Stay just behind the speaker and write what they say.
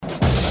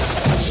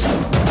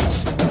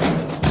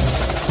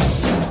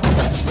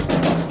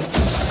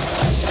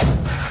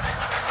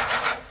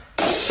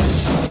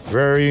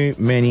Very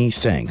many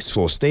thanks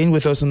for staying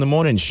with us on the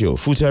morning show.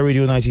 Futa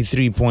Radio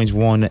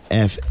 93.1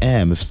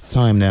 FM. It's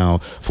time now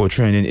for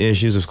trending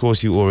issues. Of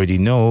course, you already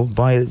know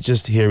by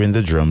just hearing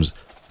the drums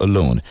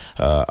alone.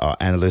 Our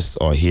analysts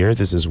are here.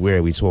 This is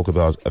where we talk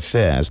about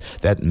affairs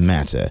that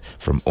matter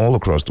from all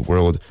across the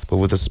world, but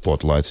with a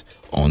spotlight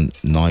on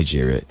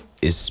Nigeria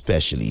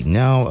especially.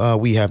 Now,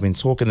 we have been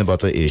talking about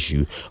the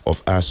issue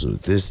of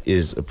ASUU. This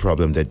is a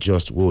problem that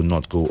just will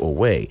not go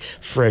away.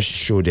 Fresh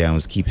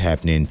showdowns keep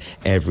happening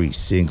every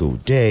single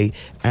day,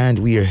 and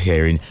we are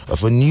hearing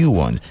of a new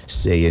one,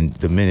 saying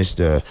the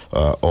Minister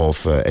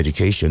of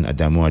Education,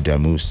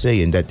 Adamu,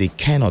 saying that they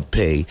cannot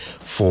pay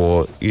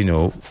for,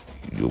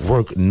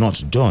 work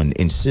not done,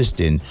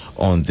 insisting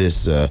on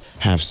this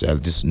half salary,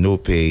 this no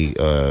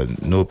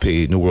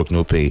work,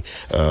 no pay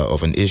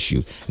of an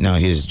issue. Now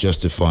he's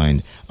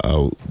justifying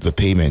the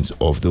payment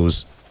of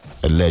those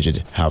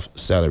alleged half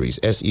salaries.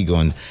 S.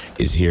 Egon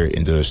is here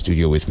in the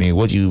studio with me.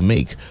 What do you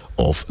make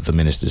of the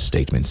minister's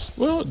statements?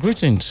 Well,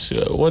 greetings.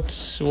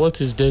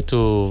 What is there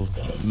to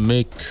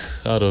make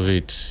out of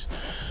it?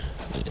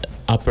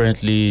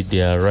 Apparently,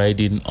 they are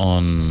riding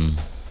on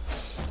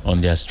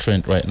their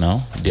strength right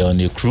now. They're on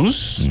a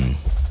cruise.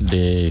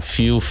 They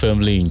feel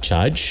firmly in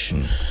charge.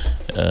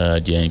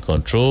 They're in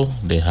control.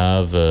 They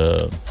have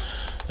a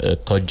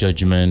court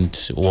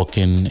judgment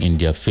working in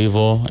their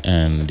favor,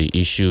 and the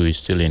issue is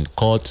still in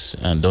court.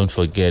 And don't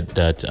forget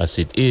that as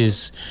it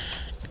is,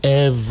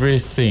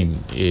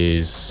 everything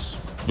is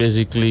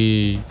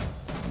basically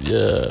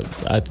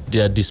at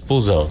their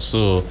disposal,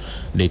 so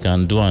they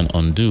can do and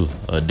undo.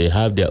 They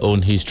have their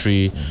own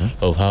history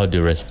of how they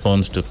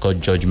respond to court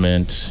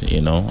judgment,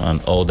 and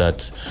all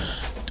that.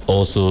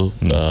 Also,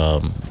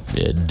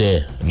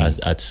 there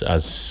as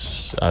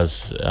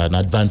an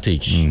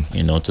advantage,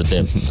 to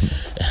them.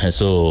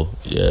 So,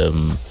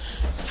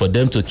 for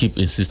them to keep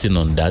insisting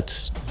on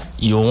that,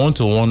 you want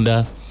to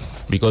wonder,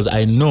 because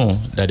I know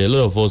that a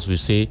lot of us will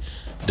say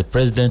the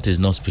president is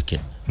not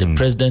speaking. The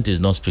president is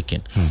not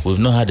speaking. We've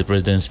not had the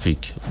president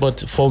speak.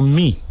 But for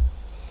me,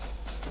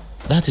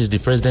 that is the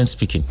president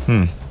speaking.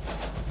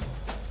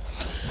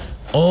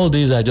 All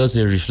these are just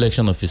a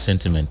reflection of his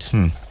sentiment.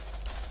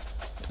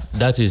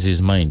 That is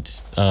his mind.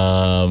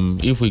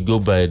 If we go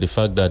by the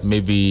fact that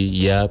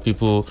maybe,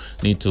 people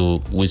need to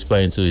whisper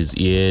into his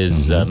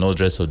ears and all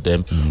the rest of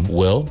them,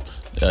 well,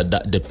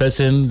 that the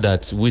person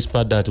that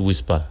whispered that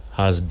whisper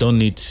has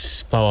done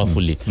it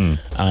powerfully,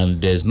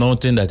 and there's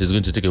nothing that is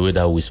going to take away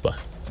that whisper.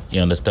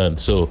 You understand?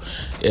 So,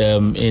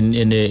 let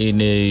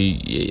me.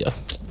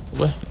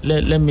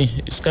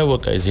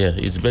 Skywalker is here.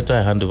 It's better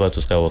I hand over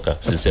to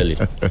Skywalker, sincerely.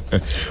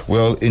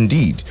 Well,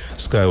 indeed,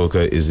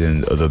 Skywalker is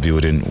in the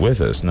building with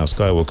us. Now,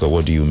 Skywalker,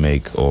 what do you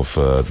make of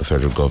the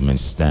federal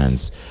government's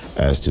stance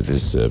as to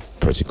this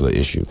particular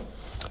issue?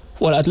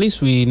 Well, at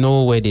least we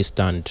know where they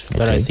stand.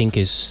 That I think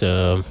is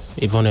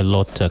even a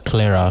lot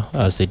clearer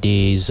as the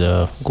days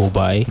go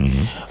by.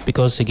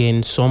 Because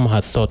again, some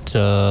had thought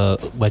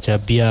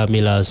Gbajabiamila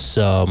Miller's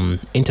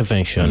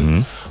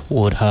intervention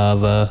would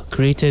have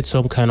created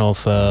some kind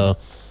of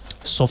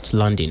soft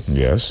landing.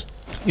 Yes.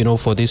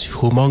 For this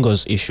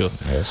humongous issue.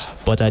 Yes.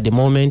 But at the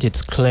moment,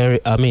 it's clear.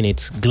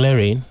 It's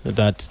glaring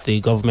that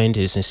the government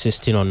is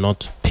insisting on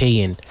not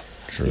paying.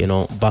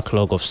 True.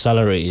 Backlog of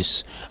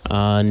salaries,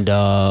 and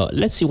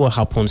let's see what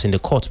happens in the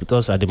court,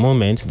 because at the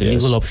moment the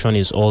legal option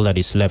is all that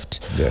is left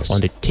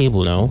on the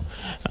table now.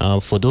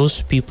 For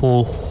those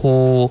people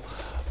who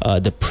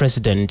the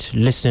president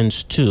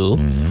listens to,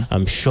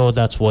 I'm sure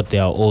that's what they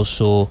are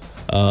also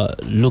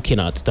looking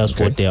at. That's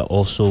what they are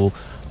also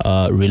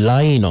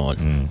relying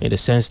on, in the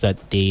sense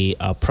that they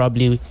are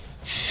probably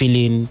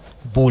feeling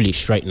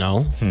bullish right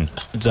now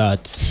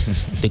that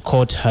the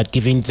court had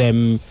given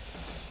them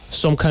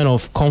some kind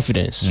of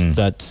confidence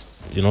that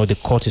the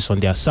court is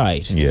on their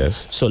side.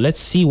 Yes. So let's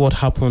see what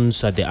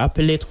happens at the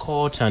appellate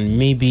court, and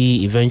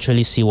maybe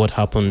eventually see what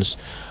happens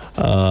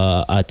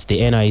at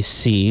the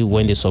NIC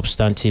when the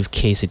substantive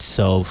case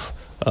itself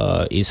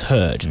is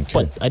heard. Okay.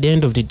 But at the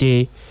end of the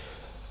day,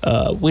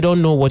 we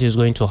don't know what is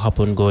going to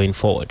happen going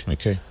forward.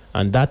 Okay.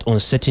 And that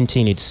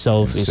uncertainty in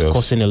itself is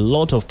causing a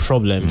lot of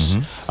problems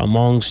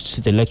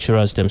amongst the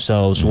lecturers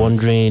themselves,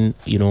 wondering,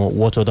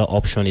 what other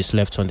option is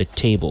left on the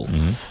table.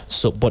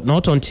 So, but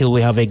not until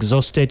we have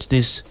exhausted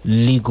this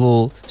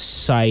legal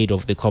side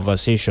of the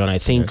conversation, I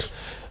think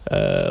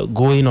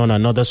going on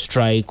another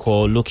strike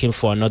or looking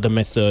for another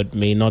method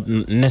may not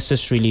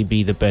necessarily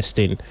be the best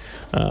thing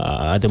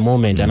at the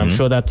moment. And I'm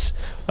sure that's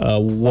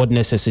what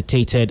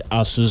necessitated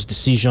ASUU's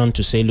decision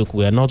to say, look,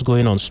 we are not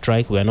going on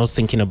strike. We are not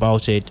thinking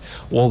about it.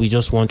 What we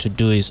just want to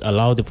do is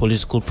allow the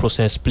political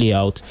process play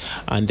out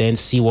and then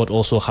see what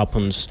also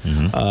happens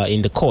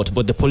in the court.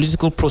 But the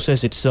political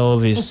process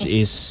itself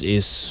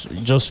is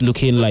just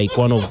looking like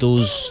one of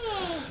those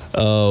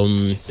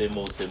Same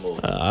old.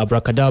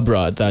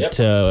 abracadabra that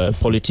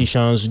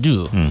politicians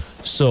do.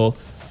 So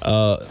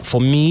for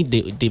me,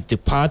 the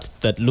part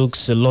that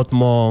looks a lot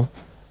more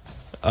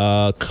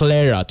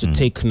clearer to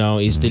take now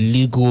is the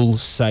legal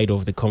side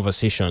of the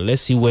conversation.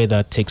 Let's see where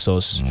that takes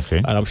us. Okay.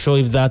 And I'm sure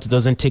if that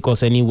doesn't take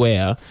us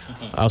anywhere,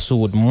 ASUU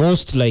would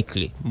most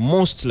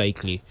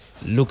likely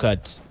look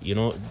at,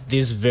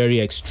 this very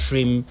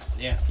extreme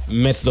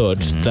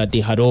method that they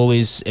had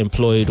always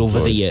employed over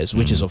the years,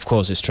 which is, of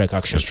course, a strike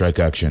action. Strike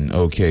action.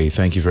 Okay,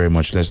 thank you very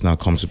much. Let's now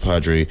come to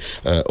Padre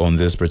on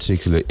this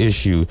particular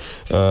issue.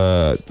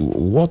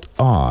 What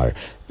are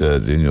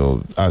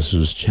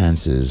ASUU's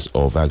chances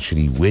of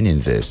actually winning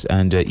this?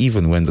 And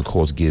even when the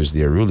court gives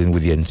their ruling,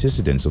 with the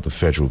antecedents of the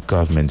federal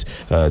government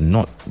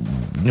not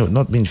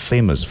being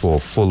famous for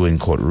following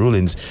court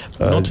rulings,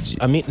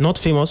 not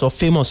famous or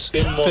famous.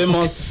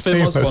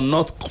 Famous for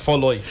not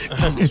following.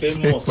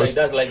 Famous,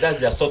 that's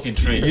their stock in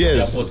trade.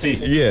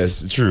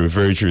 Yes, true,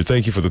 very true.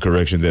 Thank you for the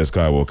correction there,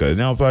 Skywalker.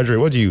 Now, Padre,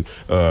 what do you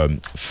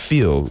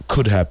feel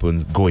could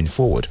happen going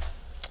forward?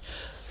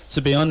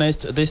 To be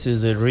honest, this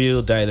is a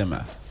real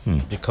dilemma.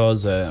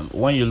 Because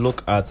when you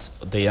look at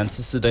the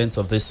antecedents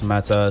of this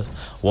matter,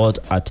 what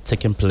had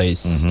taken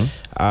place,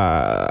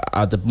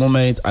 at the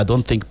moment, I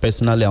don't think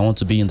personally I want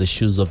to be in the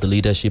shoes of the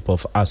leadership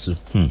of ASUU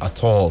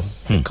at all,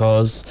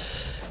 because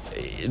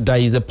there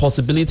is a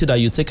possibility that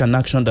you take an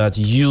action that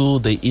you,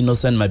 the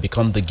innocent, might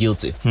become the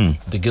guilty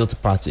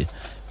party,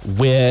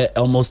 where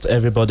almost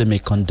everybody may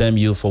condemn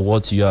you for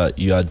what you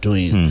are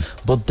doing.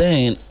 But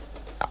then,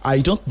 I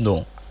don't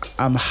know,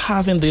 I'm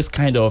having this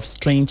kind of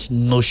strange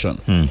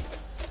notion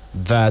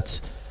that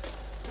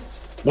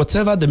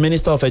whatever the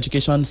Minister of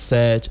Education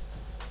said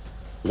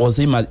was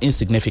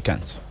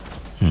insignificant.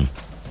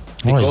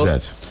 Why is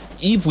that?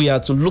 If we are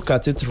to look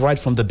at it right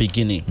from the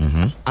beginning,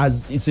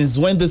 as it is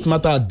when this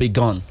matter had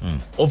begun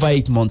over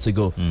 8 months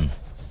ago,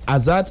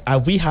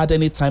 have we had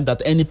any time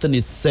that anything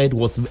is said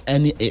was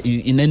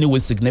in any way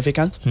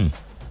significant?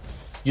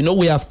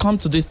 We have come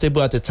to this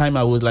table at a time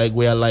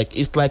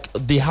it's like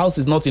the house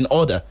is not in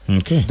order.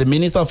 Okay. The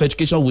Minister of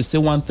Education will say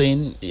one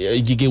thing,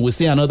 Gige will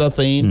say another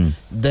thing,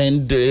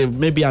 then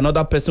maybe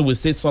another person will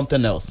say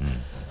something else.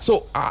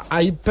 So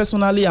I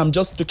personally am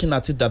just looking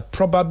at it that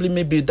probably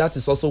maybe that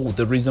is also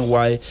the reason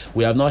why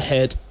we have not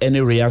heard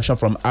any reaction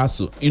from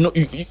ASUU.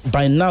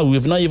 By now,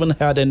 we've not even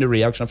heard any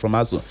reaction from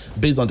ASUU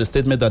based on the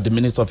statement that the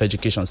Minister of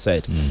Education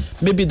said.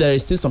 Maybe there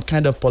is still some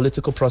kind of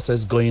political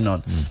process going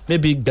on.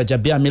 Maybe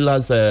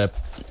Gbajabiamila's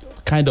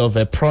kind of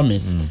a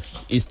promise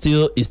is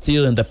still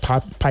in the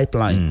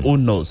pipeline. Who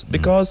knows?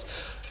 Because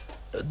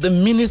the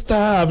minister,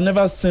 I've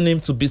never seen him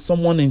to be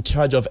someone in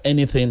charge of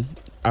anything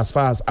as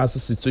far as the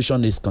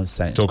situation is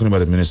concerned. Talking about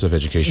the Minister of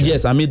Education.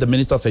 Yes, I mean the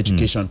Minister of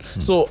Education.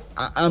 So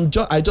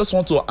I just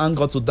want to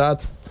anchor to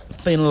that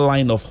thin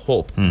line of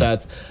hope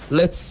that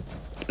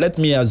let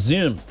me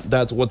assume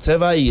that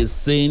whatever he is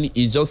saying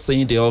is just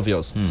saying the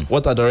obvious.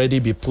 What had already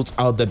been put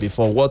out there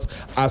before, what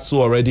ASUU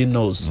already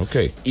knows.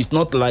 Okay. It's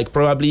not like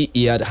probably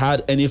he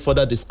had any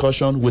further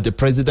discussion with the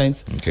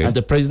president, and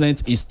the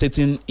president is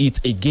stating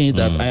it again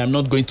that I am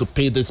not going to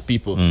pay these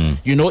people.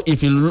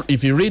 If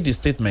you read the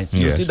statement,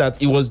 you see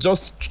that it was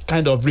just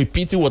kind of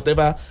repeating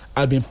whatever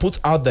had been put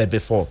out there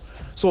before.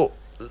 So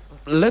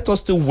let us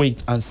still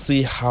wait and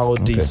see how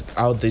this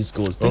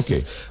goes.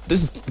 This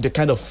is the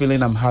kind of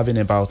feeling I'm having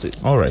about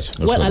it. All right.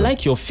 No problem. I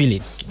like your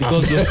feeling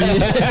because your feeling.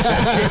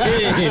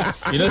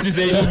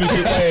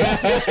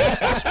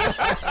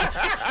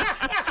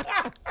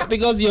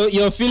 Because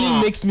your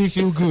feeling makes me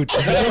feel good.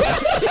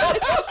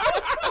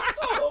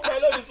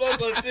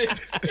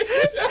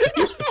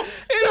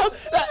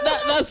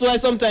 That's why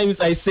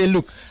sometimes I say,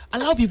 look,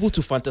 allow people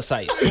to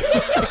fantasize,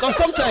 because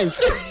sometimes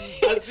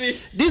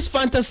these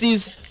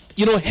fantasies,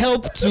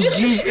 help to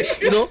give,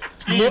 more.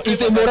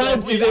 It's a moral. I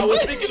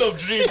was thinking of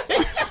dream.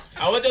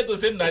 I wanted to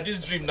say that this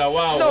dream now.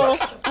 Wow. No,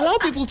 allow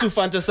people to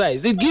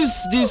fantasize. It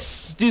gives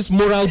this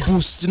moral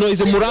boost.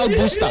 It's a moral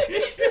booster.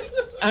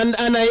 And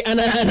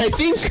I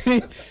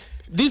think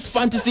this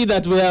fantasy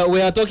that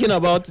we are talking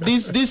about,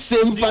 this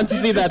same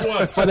fantasy that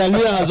Father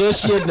Leo has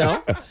also shared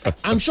now,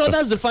 I'm sure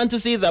that's the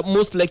fantasy that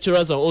most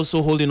lecturers are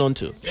also holding on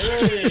to.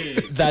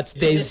 That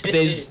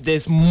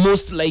there's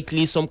most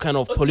likely some kind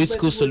of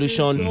political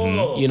solution,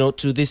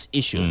 to this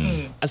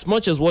issue. As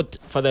much as what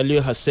Father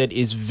Leo has said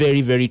is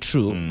very, very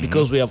true,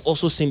 because we have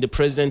also seen the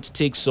president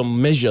take some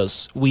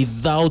measures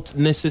without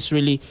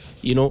necessarily,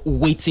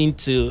 waiting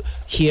to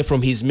hear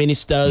from his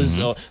ministers.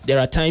 Or there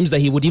are times that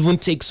he would even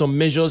take some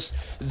measures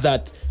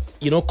that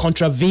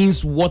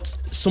contravenes what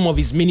some of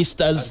his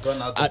ministers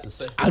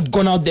had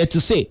gone out there to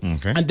say.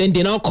 Okay. And then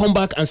they now come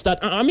back and start.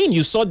 I mean,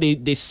 you saw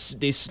the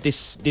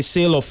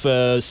sale of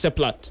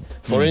Seplat,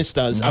 for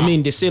instance. I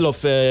mean, the sale of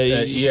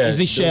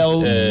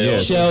Shell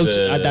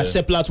that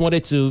Seplat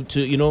wanted to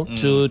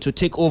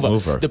take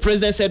over. The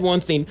president said one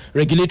thing,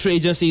 regulatory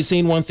agency is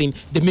saying one thing,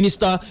 the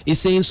minister is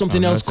saying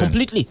something else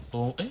completely.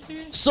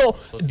 So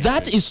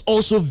that is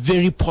also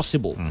very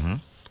possible.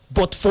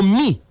 But for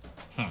me,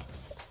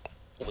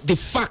 the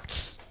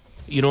facts,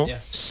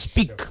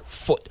 speak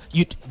for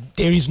you.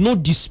 There is no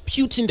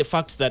disputing the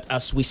fact that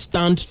as we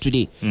stand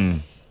today,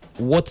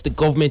 what the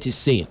government is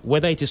saying,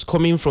 whether it is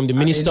coming from the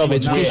Minister of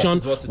Education,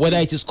 whether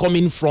it is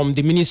coming from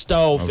the Minister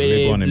of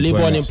Labor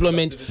and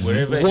Employment.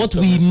 What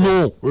we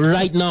know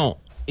right now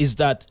is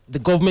that the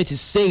government is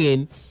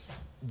saying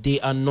they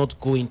are not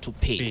going to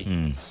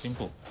pay.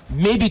 Simple.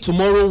 Maybe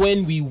tomorrow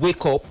when we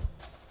wake up,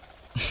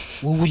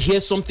 we will hear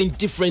something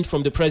different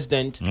from the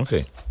president.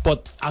 Okay.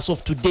 But as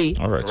of today,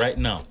 right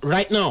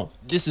now,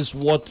 this is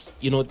what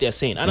they're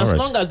saying. And as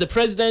long as the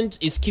president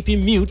is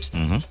keeping mute,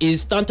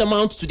 is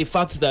tantamount to the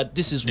fact that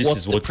this is what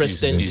the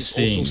president is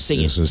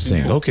also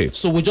saying. Okay.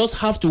 So we just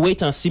have to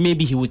wait and see.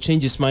 Maybe he will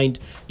change his mind,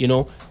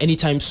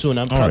 anytime soon,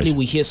 and probably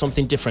we hear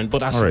something different.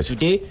 But as of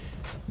today,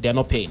 they're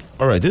not paying.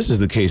 All right, this is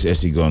the case,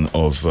 Esigon,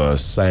 of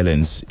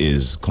silence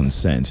is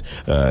consent,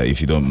 if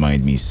you don't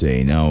mind me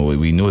saying. Now,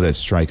 we know that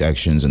strike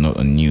actions are not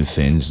a new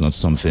thing. It's not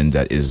something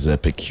that is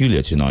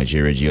peculiar to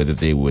Nigeria. The other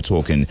day, we were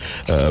talking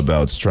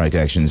about strike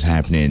actions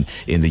happening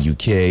in the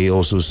UK,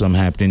 also some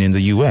happening in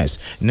the US.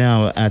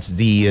 Now, at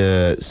the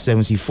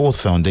 74th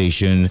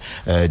Foundation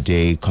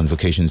Day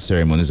convocation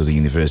ceremonies of the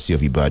University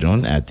of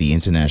Ibadan at the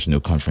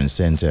International Conference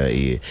Center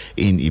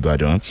in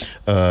Ibadan,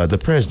 the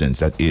president,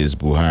 that is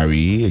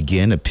Buhari,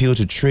 again appealed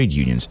to trade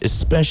unions,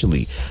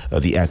 especially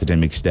the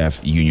Academic Staff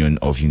Union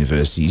of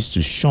Universities,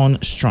 to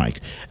shun strike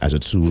as a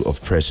tool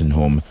of pressing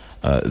home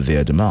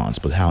their demands.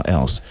 But how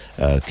else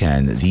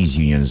can these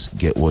unions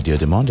get what they're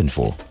demanding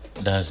for?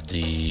 That's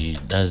the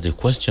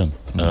question.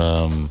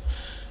 No,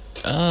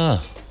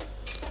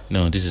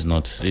 this is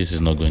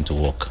not going to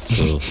work.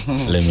 So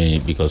let me,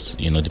 because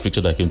the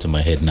picture that came to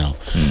my head now.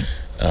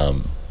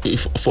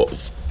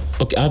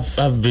 Okay,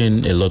 I've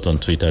been a lot on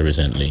Twitter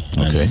recently,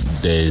 and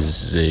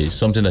there's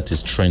something that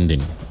is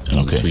trending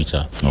on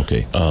Twitter.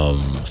 Okay.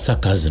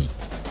 Sarcasm.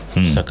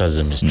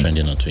 Sarcasm is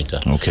trending on Twitter.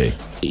 Okay.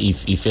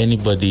 If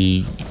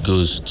anybody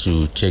goes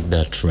to check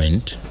that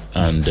trend,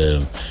 and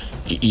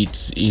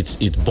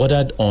it's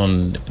bordered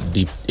on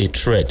a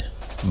thread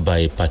by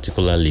a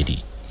particular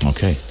lady.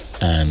 Okay.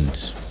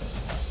 And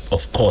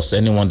of course,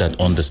 anyone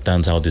that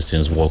understands how these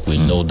things work, we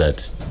know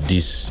that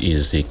this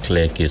is a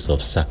clear case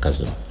of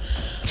sarcasm.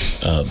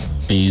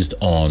 Based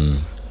on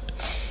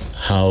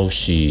how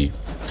she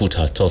put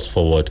her thoughts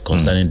forward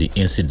concerning the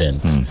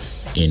incident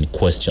in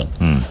question.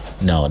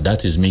 Now,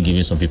 that is me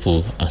giving some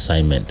people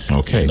assignment.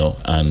 Okay.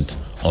 And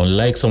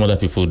unlike some other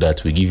people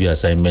that we give you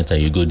assignment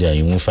and you go there and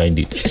you won't find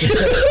it.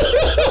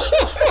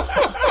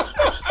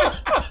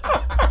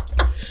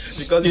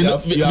 Because you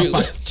are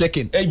fact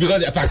checking.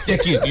 Because they're fact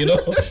checking,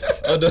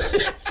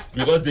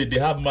 because they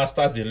have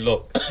masters in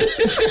law.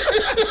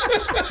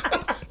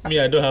 Me,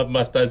 I don't have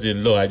masters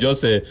in law. I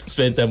just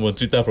spend time on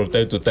Twitter from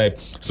time to time.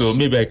 So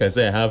maybe I can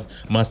say I have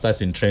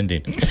masters in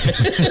trending.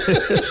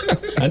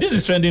 And this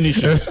is trending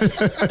issues.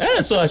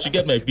 So I should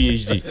get my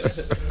PhD.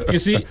 You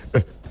see,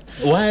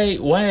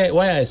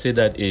 why I say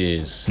that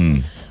is,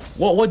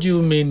 what do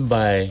you mean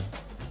by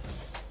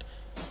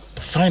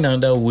find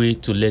another way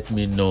to let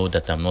me know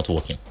that I'm not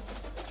working?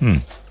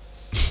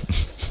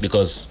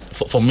 Because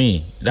for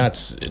me,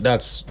 that's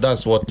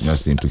what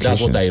the implication.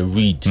 That's what I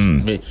read.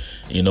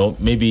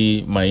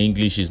 Maybe my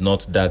English is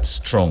not that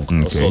strong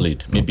or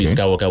solid. Maybe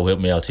Skywalker will help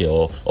me out here,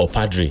 or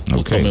Padre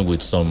will come in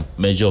with some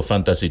measure of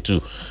fantasy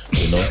too,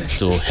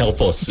 to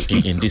help us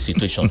in this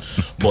situation.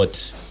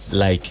 But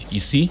like you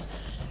see,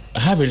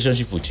 I have a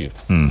relationship with you.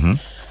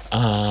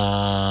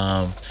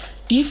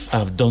 If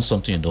I've done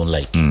something you don't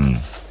like,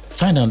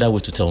 find another way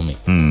to tell me.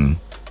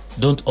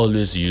 Don't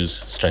always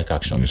use strike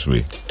action this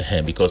way,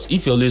 because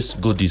if you always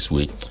go this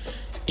way,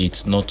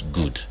 it's not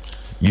good.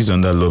 Use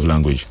under love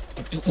language.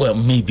 Well,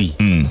 maybe,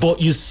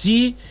 but you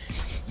see,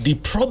 the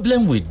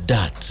problem with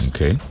that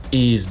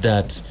is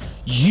that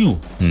you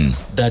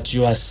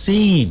are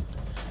saying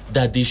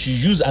that they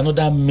should use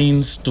another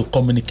means to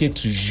communicate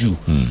to you.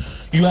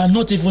 You are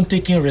not even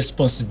taking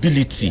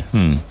responsibility.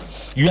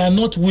 You are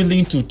not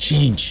willing to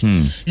change.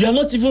 You are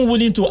not even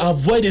willing to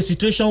avoid a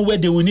situation where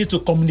they will need to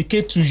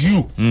communicate to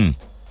you.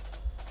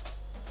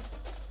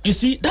 You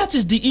see, that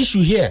is the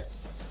issue here.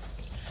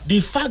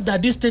 The fact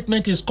that this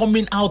statement is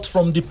coming out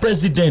from the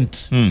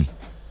president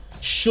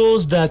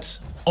shows that,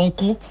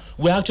 Uncle,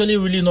 we're actually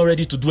really not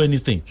ready to do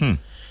anything.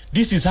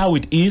 This is how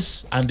it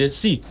is, and they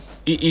see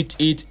it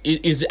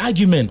is the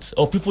argument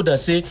of people that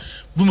say,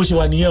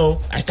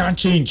 I can't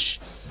change.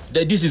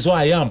 That this is who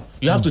I am.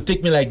 You have to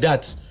take me like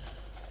that.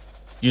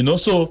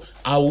 So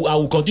I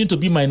will continue to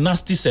be my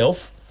nasty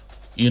self,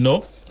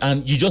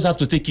 and you just have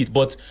to take it.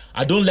 But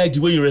I don't like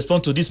the way you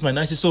respond to this, my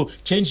nasty, so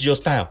change your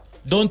style.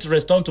 Don't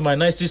respond to my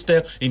nasty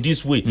style in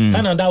this way.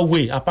 Find another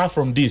way apart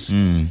from this.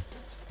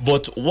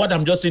 But what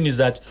I'm just saying is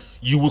that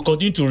you will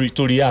continue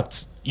to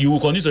react. You will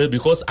continue to react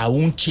because I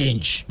won't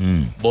change.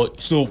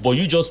 But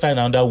you just find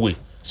another way.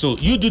 So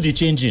you do the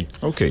changing.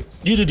 Okay.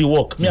 You do the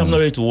work. Me, I'm not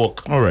ready to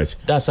work. All right.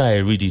 That's how I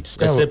read it.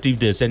 Except if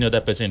there's any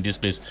other person in this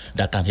place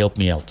that can help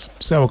me out.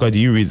 Skywalker, do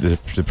you read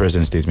the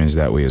president's statements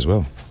that way as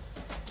well?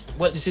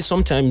 Well, you see,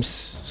 sometimes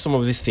some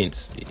of these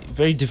things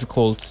very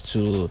difficult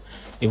to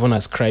even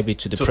ascribe it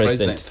to the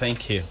president.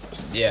 Thank you.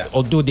 Yeah.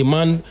 Although the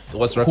man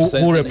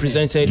who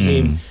represented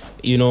him,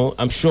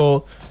 I'm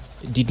sure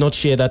did not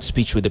share that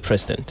speech with the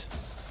president.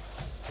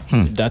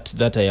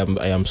 That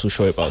I am so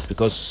sure about,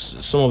 because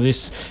some of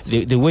this,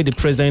 the way the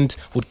president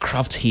would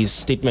craft his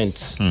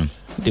statements,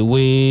 the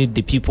way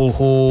the people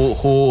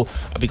who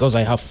because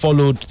I have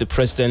followed the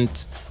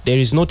president, there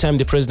is no time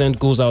the president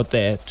goes out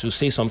there to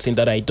say something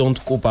that I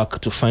don't go back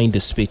to find the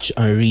speech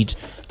and read,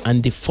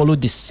 and they follow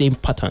the same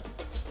pattern.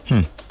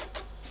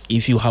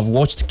 If you have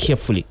watched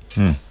carefully.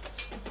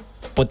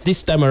 But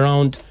this time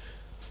around,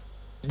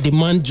 the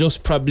man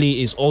just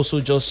probably is also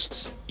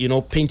just,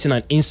 painting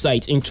an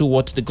insight into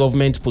what the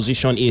government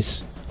position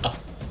is.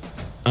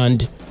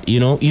 And,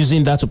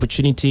 using that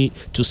opportunity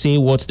to say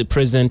what the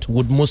president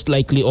would most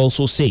likely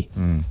also say.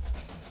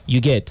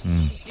 You get?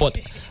 But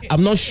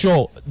I'm not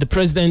sure the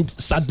president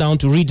sat down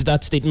to read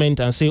that statement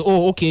and say,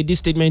 oh, okay, this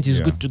statement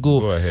is good to go.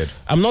 Go ahead.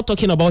 I'm not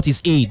talking about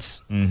his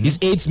aides. His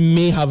aides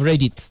may have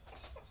read it.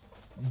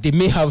 They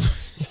may have...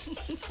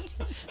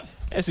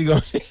 Let's go.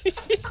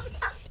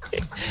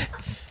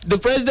 The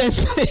president...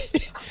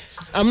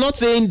 I'm not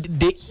saying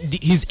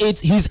his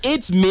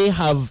aides may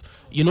have,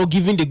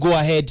 given the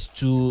go-ahead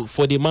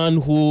for the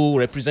man who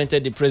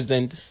represented the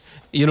president,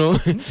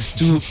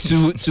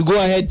 to go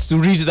ahead to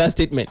read that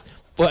statement.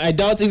 But I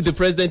doubt if the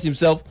president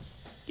himself,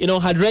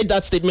 had read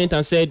that statement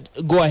and said,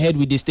 go ahead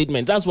with the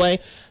statement. That's why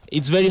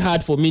it's very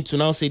hard for me to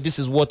now say this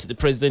is what the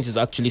president is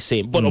actually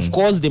saying. But of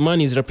course, the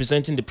man is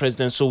representing the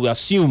president. So we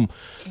assume,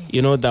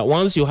 that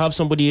once you have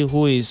somebody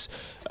who is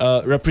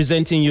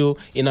representing you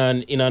in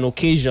an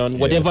occasion,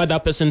 whatever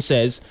that person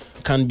says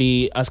can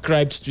be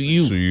ascribed to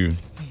you.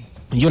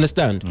 You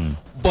understand?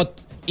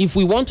 But if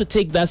we want to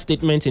take that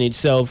statement in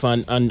itself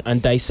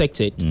and dissect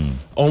it,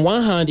 on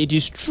one hand, it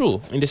is true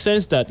in the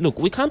sense that, look,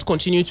 we can't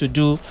continue to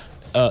do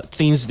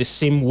things the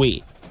same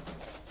way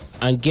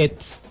and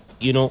get,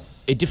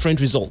 a different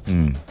result.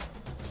 And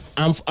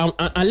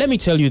let me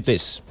tell you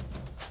this,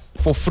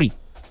 for free,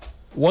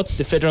 what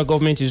the federal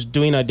government is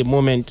doing at the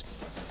moment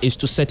is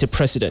to set a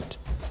precedent.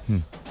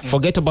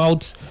 Forget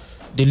about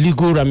the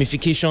legal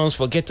ramifications,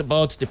 forget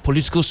about the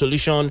political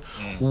solution.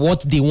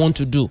 What they want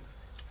to do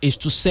is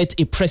to set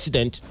a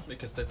precedent.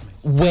 Make a statement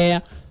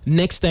where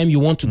next time you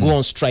want to go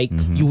on strike,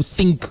 you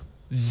think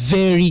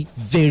very,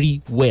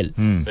 very well.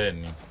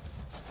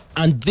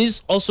 And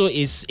this also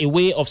is a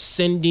way of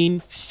sending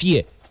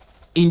fear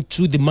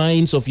into the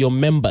minds of your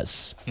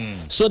members,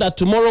 so that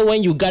tomorrow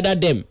when you gather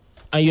them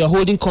and you are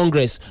holding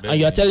Congress and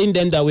you are telling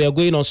them that we are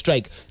going on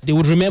strike, they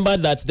would remember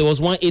that there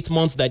was 8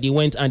 months that they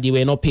went and they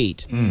were not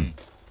paid.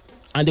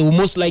 And they will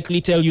most likely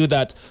tell you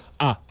that,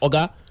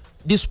 Oga,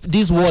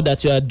 this war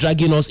that you are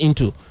dragging us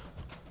into,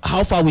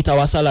 how far with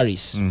our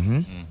salaries?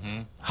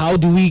 How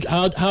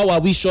are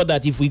we sure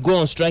that if we go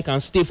on strike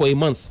and stay for a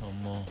month,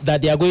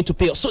 that they are going to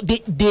pay us? So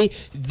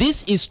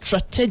this is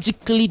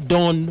strategically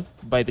done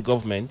by the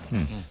government.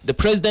 The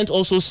president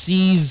also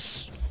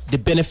sees the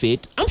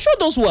benefit. I'm sure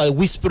those who are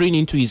whispering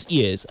into his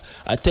ears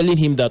are telling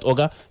him that,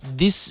 Oga,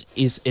 this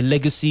is a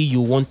legacy you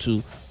want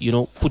to,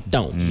 put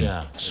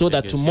down. So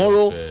that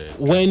tomorrow,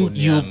 when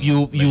you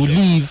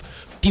leave,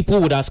 people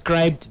would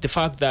ascribe the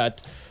fact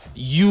that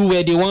you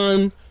were the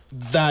one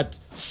that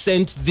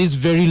sent this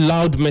very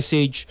loud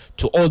message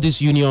to all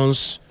these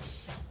unions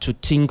to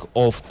think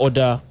of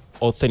other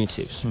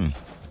alternatives.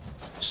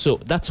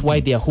 So that's why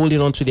they are holding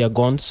on to their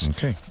guns,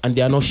 and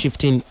they are not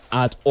shifting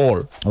at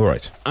all. All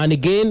right. And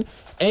again,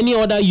 any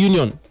other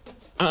union,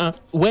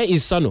 where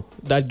is Sano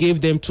that gave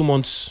them 2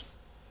 months?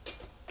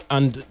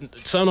 And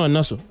Sano and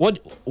Nasu, what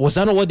was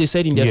that not what they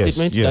said in their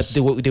statement? Yes.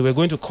 That they were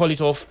going to call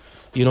it off,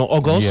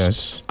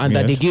 August, and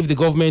that they gave the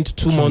government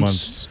 2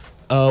 months.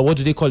 What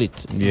do they call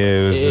it?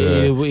 It was,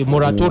 a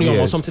moratorium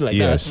or something like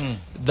that.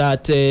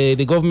 That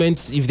the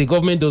government, if the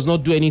government does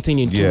not do anything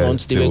in 2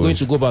 months, they were going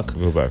to go back.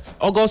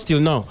 August till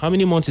now, how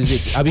many months is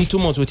it? I mean, 2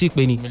 months will take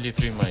many. Only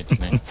 3 months.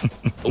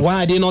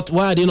 Why are they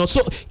not?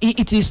 So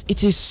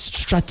it is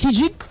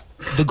strategic.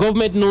 The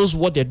government knows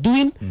what they're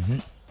doing,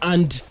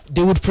 and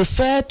they would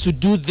prefer to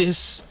do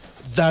this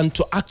than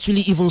to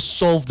actually even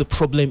solve the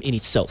problem in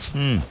itself.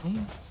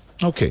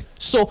 Okay.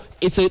 So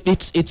it's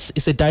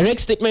a direct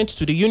statement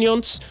to the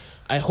unions.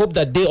 I hope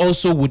that they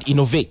also would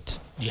innovate.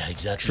 Yeah,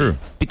 exactly. True.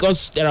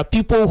 Because there are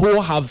people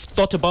who have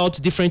thought about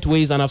different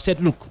ways and have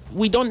said, look,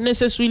 we don't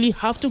necessarily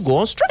have to go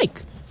on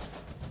strike.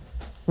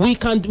 We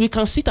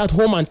can sit at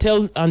home and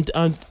tell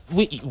and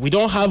we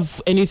don't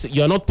have anything.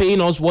 You're not paying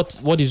us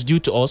what is due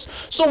to us.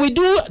 So we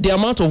do the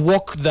amount of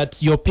work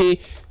that your pay,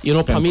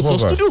 permits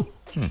us to do.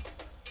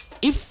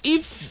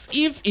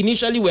 If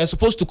initially we are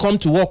supposed to come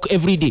to work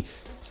every day,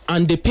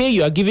 and the pay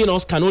you are giving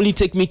us can only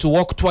take me to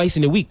work twice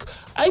in a week,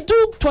 I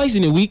do twice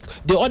in a week.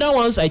 The other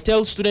ones I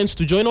tell students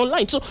to join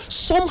online. So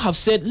some have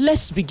said,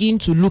 let's begin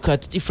to look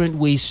at different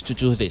ways to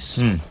do this.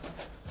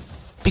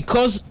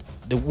 Because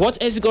what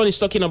Ezigon is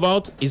talking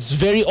about is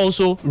very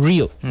also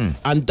real.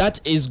 And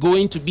that is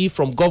going to be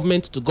from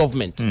government to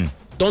government.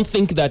 Don't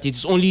think that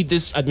it's only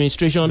this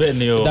administration.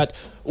 That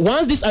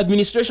once this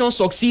administration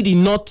succeed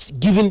in not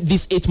giving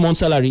this 8-month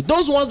salary,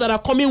 those ones that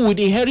are coming would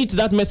inherit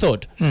that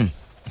method.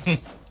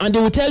 And they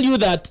will tell you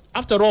that,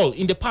 after all,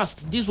 in the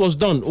past, this was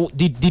done. Oh,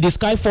 did the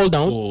sky fall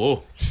down?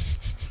 Oh.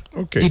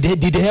 Okay.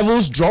 Did the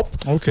heavens drop?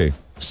 Okay.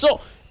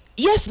 So,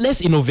 yes,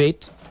 let's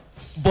innovate.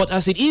 But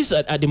as it is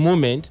at the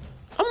moment,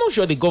 I'm not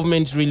sure the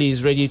government really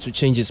is ready to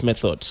change its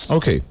methods.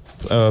 Okay.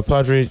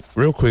 Padre,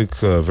 real quick,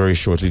 very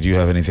shortly, do you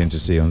have anything to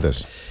say on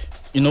this?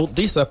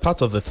 These are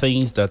part of the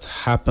things that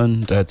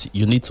happen that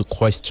you need to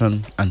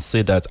question and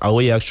say that, are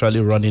we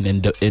actually running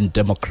in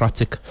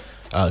democratic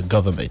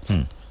government?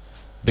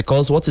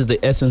 Because what is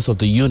the essence of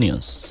the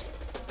unions?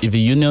 If the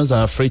unions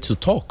are afraid to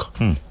talk,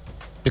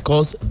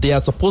 because they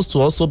are supposed to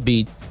also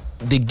they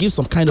give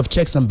some kind of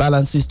checks and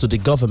balances to the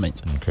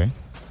government. Okay.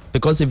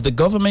 Because if the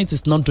government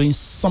is not doing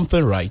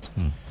something right,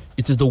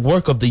 it is the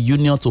work of the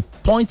union to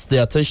point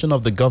the attention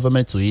of the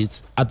government to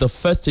it at the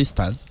first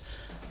instance.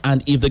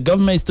 And if the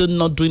government is still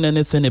not doing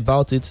anything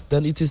about it,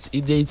 then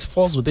it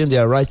falls within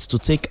their rights to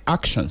take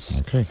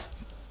actions. Okay.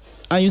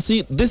 And you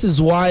see, this is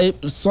why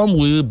some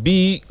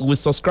will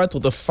subscribe to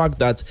the fact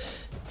that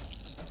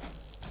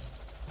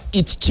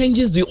it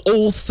changes the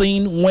whole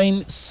thing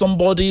when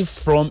somebody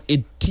from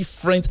a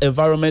different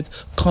environment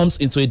comes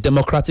into a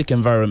democratic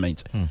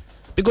environment.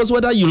 Because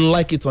whether you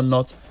like it or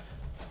not,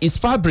 its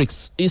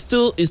fabrics is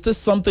still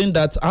something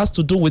that has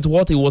to do with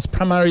what it was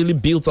primarily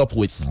built up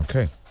with.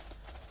 Okay.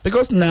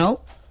 Because now,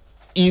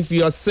 if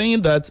you are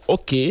saying that,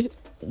 okay,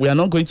 we are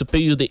not going to pay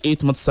you the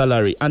 8-month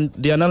salary, and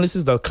the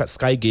analysis that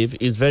Sky gave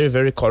is very,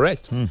 very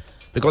correct.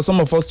 Because some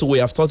of us too, we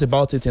have thought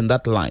about it in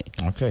that line.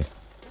 Okay.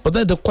 But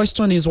then the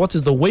question is, what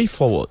is the way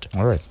forward?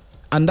 All right.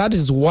 And that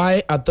is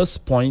why at this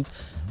point,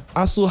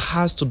 ASUU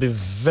has to be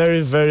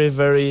very, very,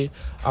 very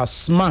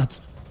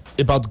smart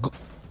about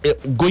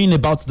going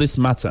about this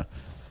matter.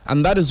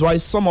 And that is why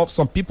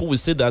some people will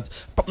say that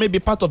maybe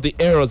part of the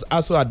errors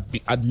ASUU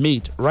had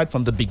made right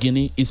from the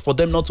beginning is for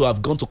them not to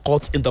have gone to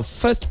court in the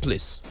first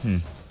place.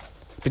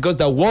 Because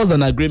there was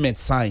an agreement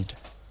signed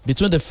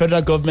between the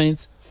federal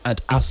government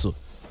and ASUU.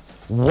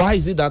 Why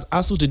is it that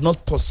ASUU did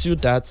not pursue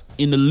that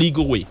in a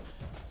legal way?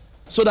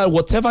 So that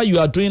whatever you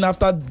are doing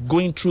after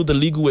going through the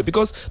legal way,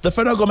 because the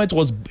federal government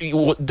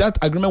that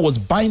agreement was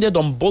binded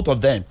on both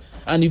of them.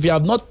 And if you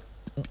have not,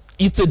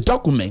 it's a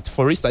document,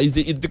 for instance,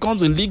 it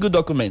becomes a legal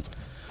document.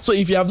 So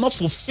if you have not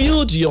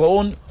fulfilled your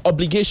own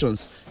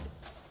obligations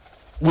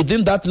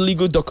within that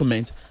legal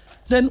document,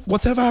 then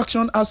whatever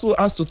action ASUU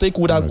has to take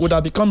would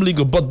have become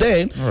legal. But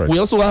then we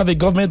also have a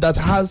government that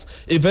has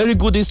a very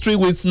good history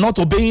with not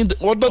obeying the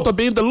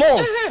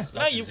laws.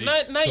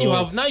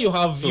 Now you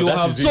have.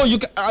 So you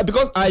can,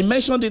 because I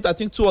mentioned it, I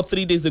think 2 or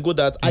 3 days ago,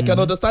 that I can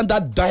understand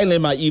that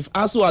dilemma if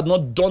ASUU had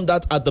not done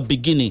that at the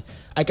beginning.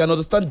 I can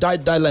understand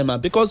that dilemma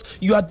because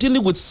you are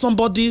dealing with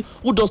somebody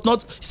who does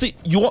not see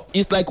you.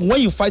 It's like when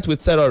you fight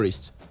with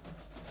terrorists.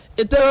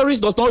 A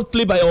terrorist does not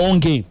play by your own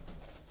game.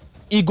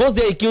 He goes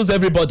there, he kills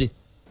everybody.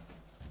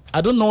 I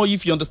don't know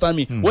if you understand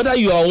me. Whether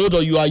you are old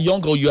or you are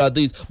young or you are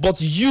this,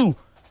 but you,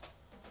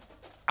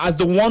 as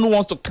the one who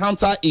wants to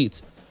counter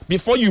it,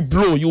 before you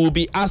blow, you will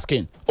be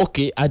asking,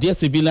 okay, are there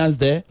civilians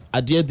there?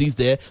 Are there this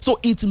there? So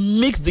it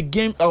makes the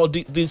game or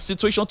the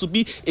situation to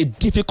be a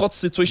difficult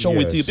situation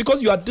with you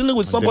because you are dealing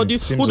with somebody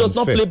who does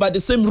not play by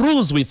the same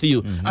rules with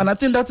you. And I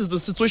think that is the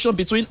situation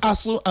between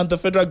ASUU and the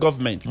federal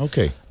government.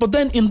 Okay. But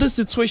then in this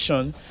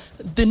situation,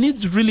 they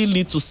really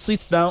need to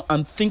sit down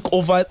and think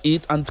over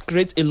it and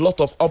create a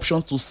lot of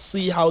options to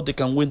see how they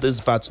can win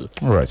this battle.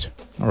 All right.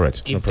 No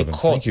If problem. the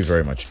court Thank you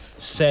very much.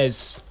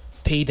 says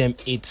pay them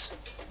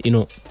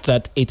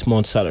that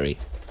 8-month salary,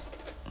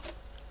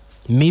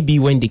 maybe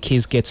when the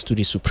case gets to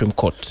the Supreme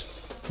Court,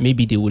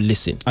 maybe they will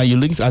listen. And you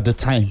looked at the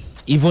time.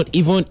 Even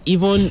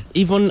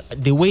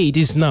the way it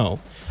is now,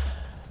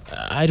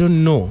 I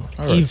don't know.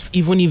 Right.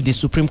 Even if the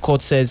Supreme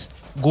Court says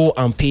go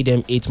and pay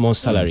them 8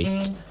 months salary,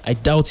 I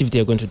doubt if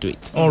they're going to do it.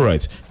 All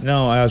right.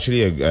 Now,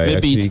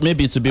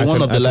 maybe it will be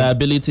one of the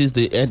liabilities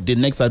the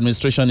next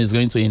administration is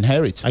going to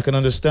inherit. I can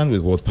understand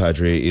with what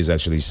Padre is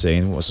actually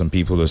saying. Some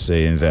people are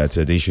saying that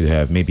they should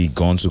have maybe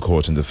gone to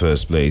court in the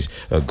first place,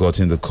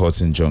 gotten the court's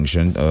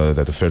injunction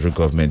that the federal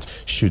government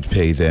should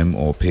pay them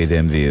or pay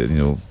them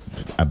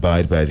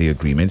abide by the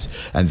agreement,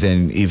 and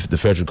then if the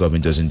federal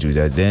government doesn't do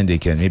that, then they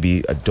can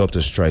maybe adopt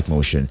a strike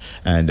motion,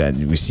 and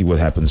we see what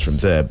happens from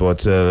there. But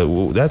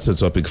that's a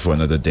topic for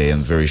another day. I'm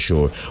very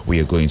sure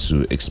we are going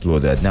to explore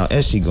that. Now,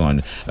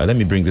 Eshigon, let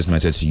me bring this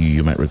matter to you.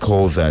 You might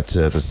recall that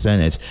the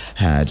Senate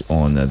had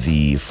on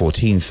the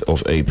 14th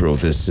of April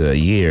this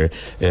year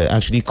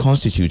actually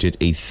constituted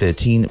a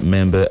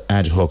 13-member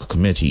ad hoc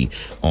committee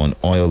on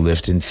oil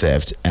lifting,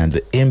 theft, and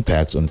the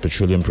impact on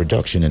petroleum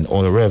production and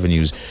oil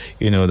revenues.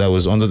 That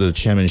was under the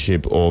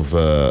chairmanship of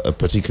a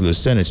particular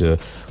senator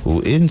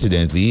who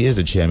incidentally is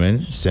the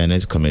chairman,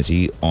 Senate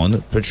Committee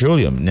on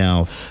Petroleum.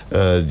 Now,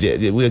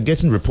 we are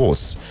getting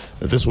reports,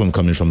 this one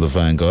coming from the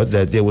Vanguard,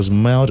 that there was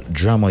mild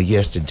drama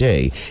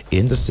yesterday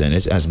in the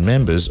Senate as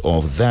members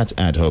of that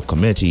ad hoc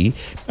committee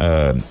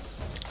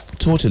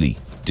totally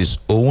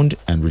disowned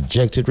and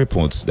rejected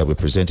reports that were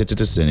presented to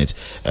the Senate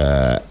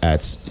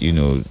at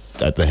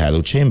the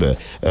Hallowed Chamber.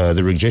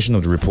 The rejection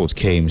of the report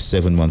came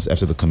 7 months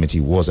after the committee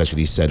was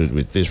actually saddled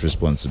with this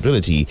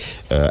responsibility,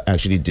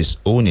 actually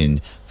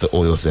disowning the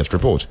oil theft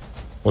report.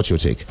 What's your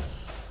take?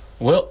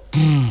 Well,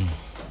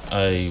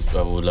 I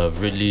would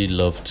have really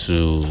loved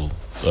to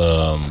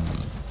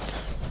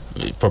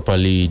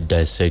properly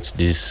dissect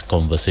this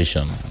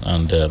conversation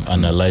and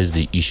analyze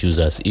the issues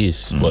as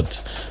is,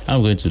 but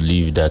I'm going to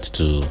leave that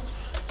to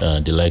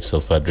the likes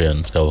of Padre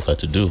and Skywalker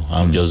to do.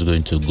 I'm just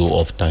going to go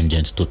off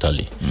tangent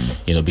totally,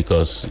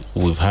 because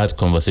we've had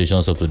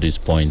conversations up to this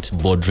point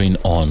bordering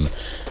on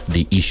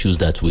the issues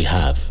that we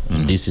have.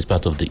 And this is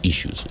part of the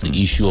issues,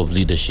 the issue of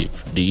leadership,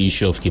 the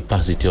issue of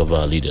capacity of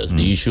our leaders,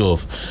 the issue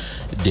of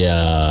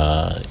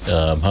their,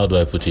 how do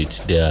I put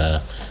it,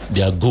 their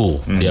goal,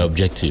 their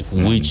objective,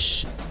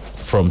 which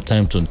from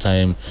time to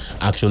time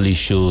actually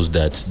shows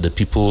that the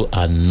people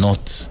are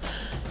not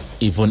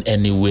even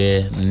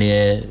anywhere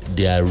near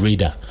their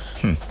radar,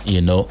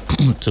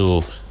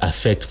 to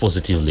affect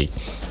positively.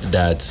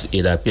 That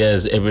it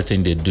appears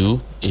everything they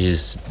do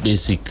is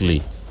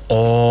basically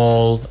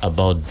all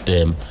about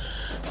them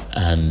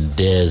and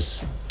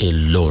theirs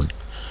alone,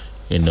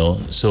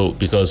 So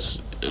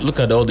because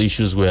look at all the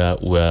issues where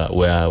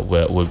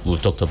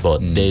we've talked about.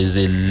 There's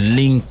a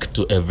link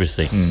to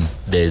everything.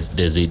 There's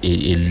a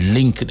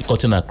link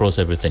cutting across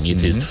everything.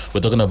 It is, we're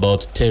talking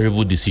about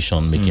terrible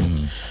decision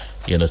making.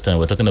 You understand?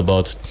 We're talking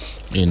about,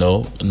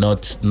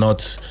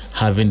 not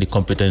having the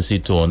competency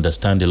to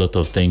understand a lot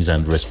of things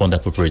and respond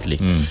appropriately.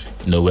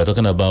 We're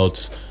talking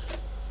about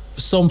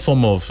some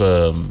form of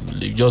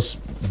just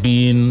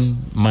being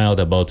mild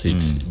about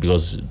it,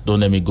 because don't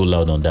let me go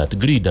loud on that.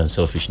 Greed and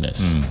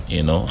selfishness,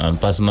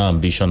 and personal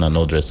ambition and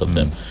all the rest of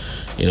them,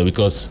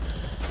 because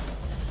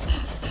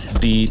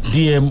the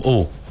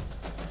DMO,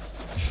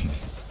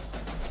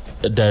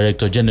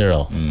 Director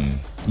General,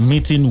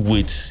 meeting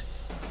with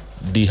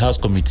the House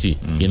Committee,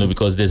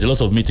 because there's a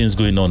lot of meetings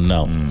going on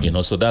now,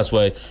 so that's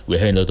why we're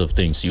hearing a lot of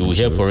things. You will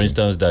hear, for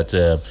instance, that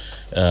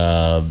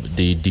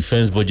the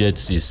defense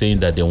budget is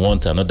saying that they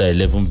want another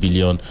 11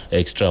 billion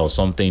extra or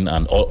something,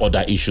 and all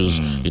other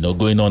issues,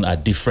 going on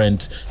at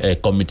different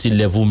committee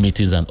level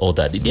meetings and all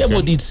that. The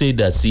DMO did say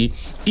that,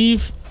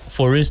 if,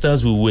 for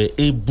instance, we were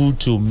able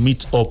to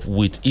meet up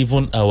with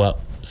even our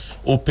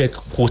OPEC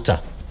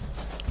quota,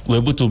 we're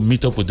able to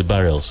meet up with the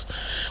barrels.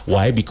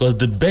 Why? Because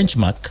the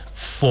benchmark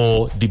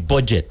for the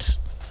budget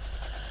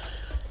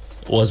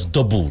was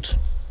doubled.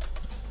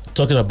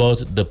 Talking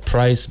about the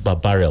price per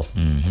barrel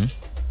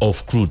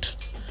of crude.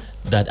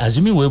 That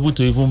assuming we're able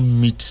to even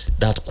meet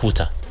that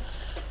quota,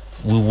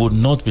 we would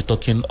not be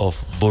talking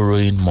of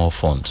borrowing more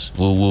funds.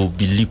 We will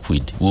be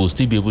liquid. We will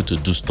still be able to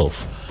do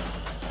stuff.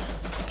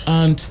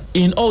 And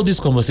in all these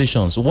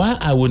conversations, why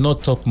I will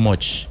not talk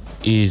much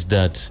is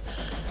that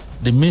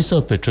the Minister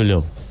of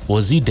Petroleum,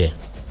 was he there?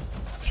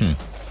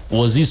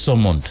 Was he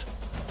summoned?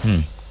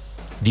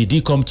 Did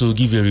he come to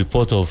give a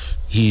report of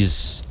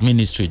his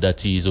ministry that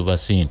he is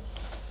overseeing?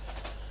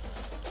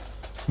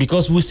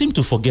 Because we seem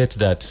to forget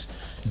that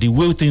the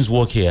way things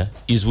work here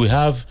is we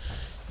have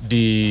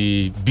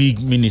the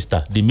big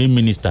minister, the main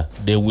minister,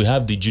 then we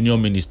have the junior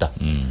minister.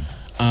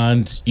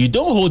 And you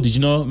don't hold the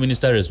junior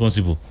minister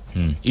responsible.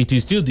 It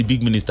is still the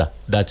big minister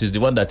that is the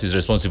one that is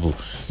responsible.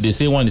 They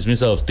say one is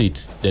Minister of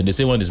State, then they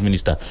say one is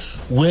minister.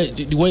 Where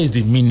is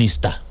the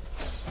minister?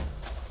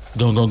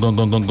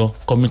 Go.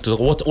 Coming to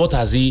what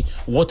has he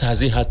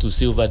had to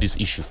say over this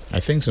issue? I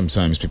think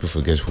sometimes people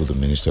forget who the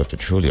Minister of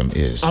Petroleum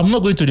is. I'm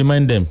not going to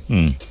remind them.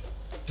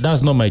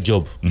 That's not my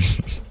job.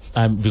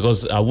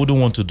 Because I wouldn't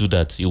want to do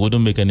that. It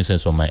wouldn't make any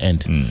sense from my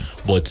end.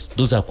 But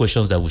those are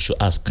questions that we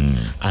should ask.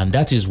 And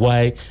that is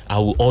why I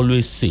will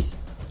always say,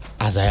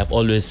 as I have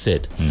always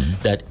said,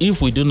 that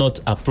if we do not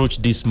approach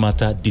this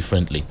matter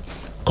differently,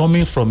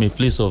 coming from a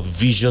place of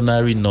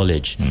visionary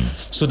knowledge,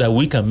 so that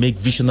we can make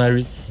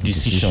visionary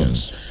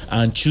decisions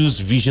and choose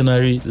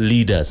visionary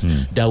leaders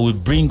that will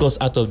bring us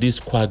out of this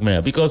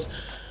quagmire. Because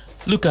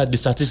look at the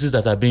statistics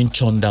that are being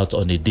churned out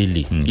on a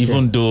daily,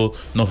 even though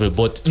not very,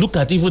 but look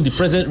at even the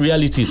present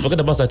realities. Forget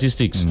about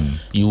statistics.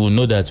 You will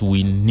know that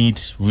we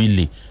need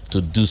really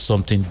to do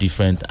something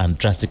different and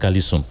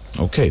drastically soon.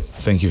 Okay,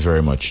 thank you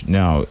very much.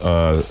 Now,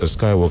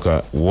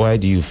 Skywalker, why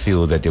do you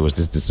feel that there was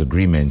this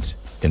disagreement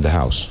in the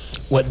House?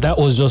 Well, that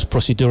was just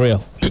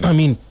procedural. I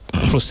mean,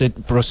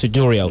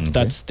 procedural. Okay.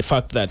 That's the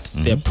fact that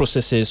their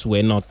processes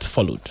were not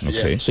followed.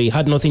 Okay. So it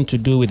had nothing to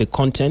do with the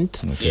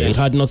content. Okay. It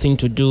had nothing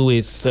to do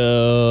with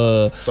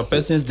some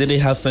persons didn't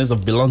have sense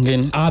of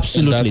belonging.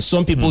 Absolutely.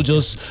 Some people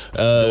just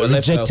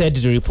rejected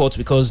the report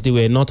because they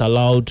were not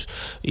allowed,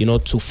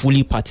 to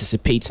fully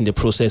participate in the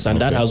process, and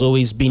that has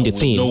always been the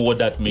thing. Know what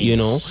that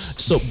means.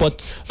 So,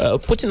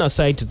 but putting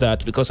aside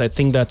that, because I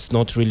think that's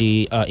not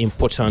really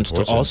important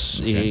to us.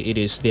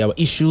 Okay. There are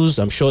issues.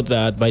 I'm sure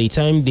that by the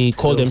time they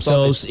call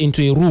themselves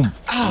into a room,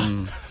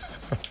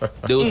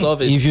 they will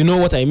solve it. if you know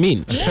what I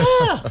mean.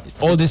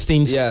 All these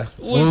things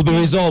will be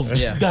resolved.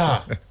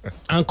 Yeah.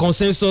 And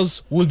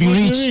consensus will be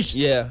reached.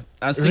 Yeah.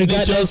 And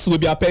signatures will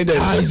be appended.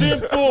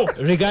 Simple.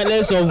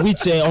 Regardless of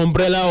which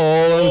umbrella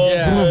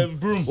or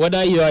broom,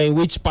 whether you are in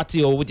which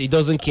party or which, it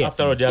doesn't care.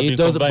 After all, they have it been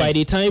does. combined. By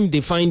the time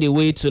they find a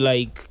way to,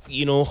 like,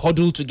 you know,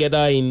 huddle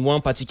together in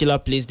one particular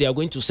place, they are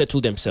going to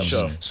settle themselves.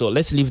 Sure. So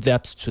let's leave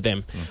that to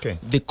them. Okay.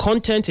 The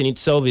content in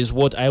itself is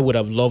what I would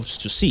have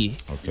loved to see.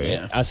 Okay.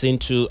 Yeah. As in,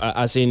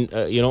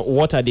 you know,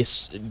 what are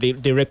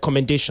the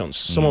recommendations?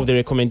 Some of the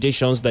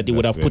recommendations that they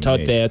would have put out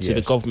made, there to the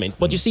yes. government.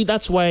 But you see,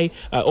 that's why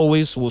I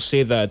always will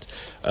say that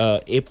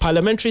a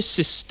parliamentary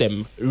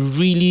system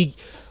really,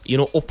 you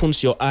know,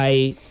 opens your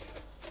eye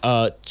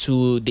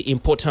to the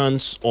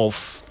importance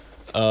of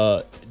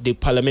the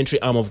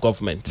parliamentary arm of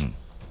government.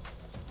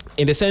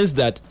 In the sense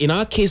that, in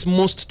our case,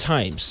 most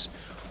times,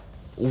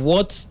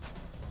 what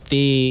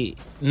the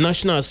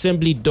National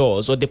Assembly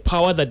does, or the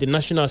power that the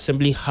National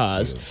Assembly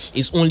has,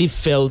 is only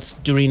felt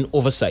during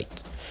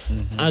oversight.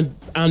 And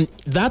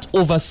that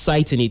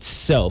oversight in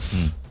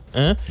itself,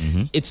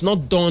 it's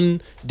not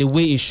done the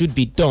way it should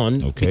be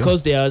done,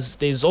 because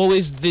there's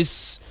always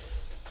this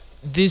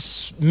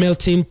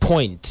melting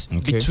point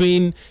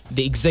between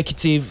the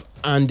executive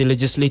and the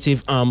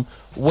legislative arm,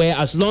 where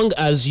as long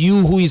as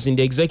you who is in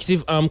the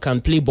executive arm can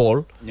play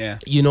ball,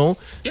 you know,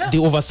 the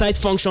oversight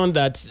function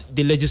that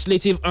the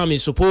legislative arm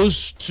is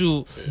supposed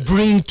to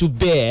bring to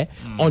bear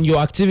on your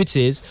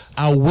activities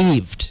are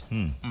waived.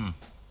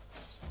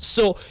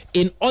 So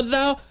in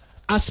other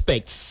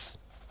aspects,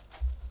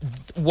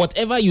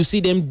 whatever you see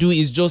them do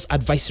is just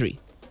advisory.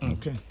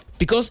 Okay.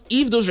 Because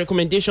if those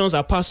recommendations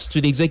are passed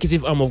to the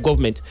executive arm of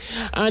government,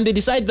 and they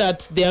decide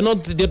that they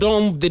don't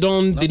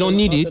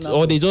need it,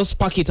 or they just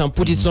pack it and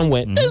put it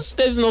somewhere,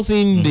 there's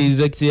nothing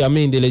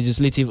the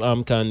legislative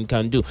arm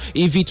can do.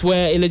 If it were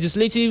a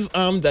legislative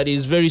arm that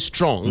is very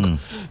strong,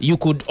 you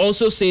could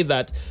also say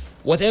that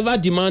whatever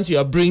demands you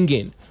are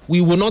bringing,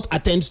 we will not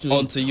attend to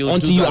until you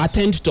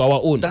attend to our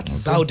own.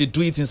 That's how they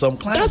do it in some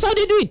clients. That's how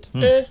they do it.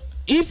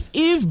 If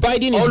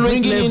Biden is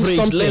Always bringing in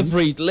something,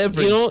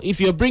 leverage. you know,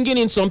 if you're bringing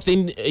in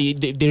something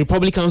the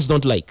Republicans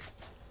don't like,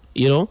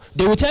 you know,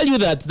 they will tell you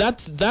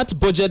that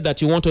budget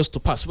that you want us to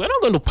pass, we're not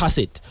going to pass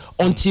it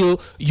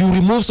until you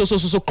remove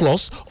so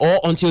clause, or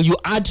until you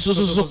add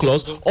so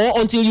clause, or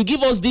until you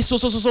give us this so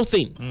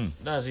thing.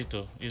 That's it.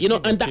 You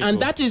know, and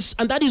that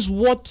is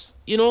what,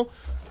 you know,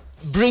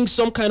 brings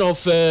some kind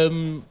of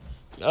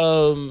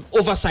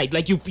oversight.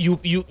 Like you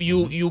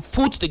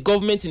put the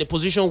government in a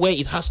position where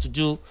it has to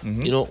do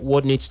you know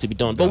what needs to be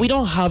done. But we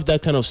don't have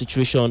that kind of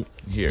situation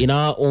here in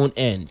our own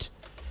end.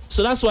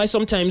 So that's why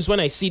sometimes when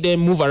I see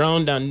them move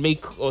around and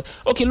make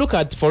look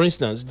at, for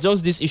instance,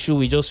 just this issue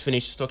we just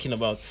finished talking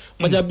about.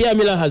 Majabia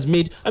Miller has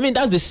made, I mean,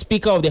 that's the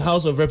Speaker of the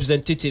House of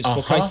Representatives,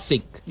 for Christ's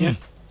sake. And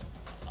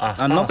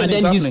nothing And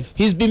is then happening.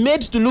 he's been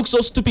made to look so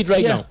stupid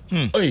right now.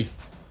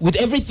 With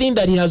everything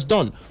that he has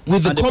done,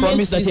 with the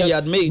comments that he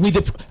had made,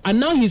 and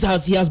now he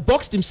has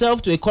boxed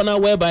himself to a corner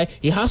whereby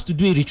he has to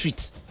do a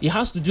retreat. He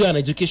has to do an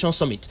education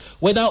summit,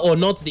 whether or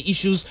not the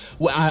issues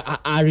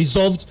are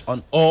resolved,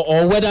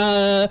 or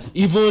whether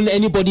even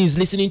anybody is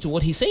listening to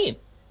what he's saying.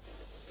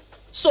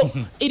 So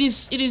it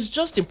is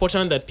just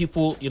important that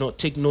people, you know,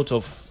 take note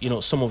of, you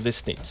know, some of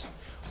these things.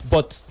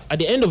 But at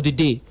the end of the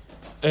day,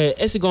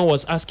 Esigon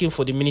was asking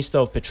for the Minister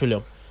of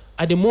Petroleum.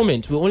 At the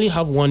moment, we only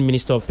have one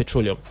Minister of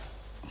Petroleum.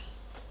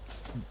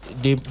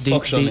 Not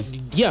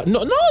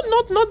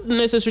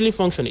necessarily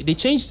functioning. They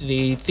changed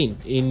the thing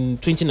in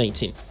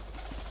 2019.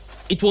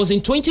 It was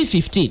in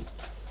 2015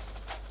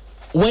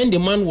 when the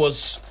man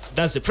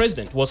that's the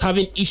president, was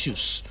having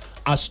issues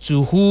as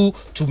to who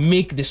to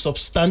make the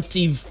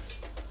substantive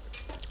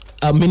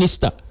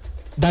minister,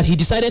 that he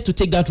decided to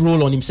take that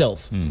role on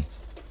himself and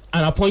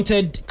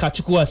appointed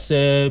Kachuku as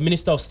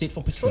Minister of State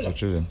for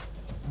Petroleum.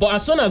 But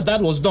as soon as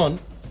that was done,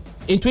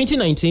 in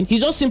 2019, he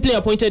just simply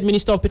appointed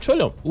Minister of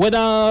Petroleum.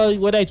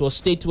 Whether it was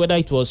state, whether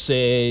it was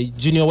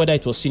junior, whether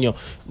it was senior,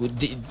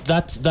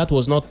 that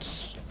was not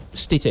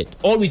stated.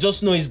 All we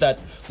just know is that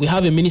we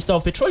have a Minister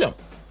of Petroleum.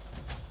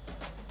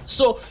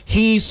 So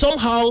he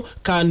somehow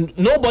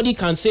nobody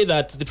can say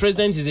that the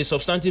president is a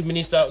substantive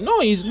minister. No,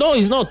 he's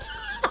not.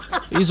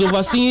 He's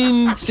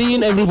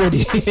seeing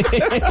everybody.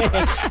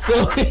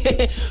 So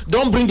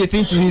don't bring the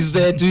thing to his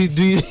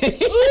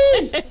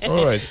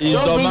all right.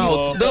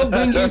 Don't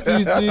bring this to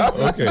his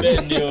Okay.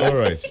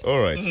 All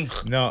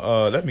right.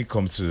 Now let me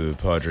come to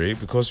Padre,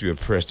 because we are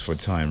pressed for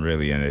time,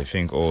 really, and I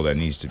think all that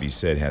needs to be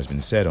said has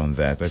been said on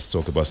that. Let's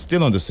talk about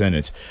still on the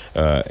Senate.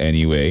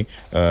 Anyway,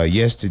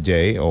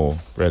 yesterday, or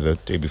rather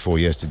day before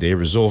yesterday,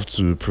 resolved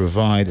to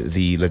provide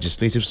the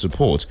legislative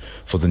support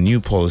for the new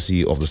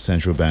policy of the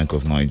Central Bank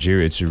of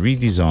Nigeria to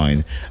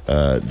redesign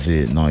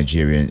the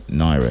Nigerian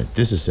naira.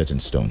 This is set in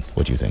stone.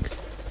 What do you think?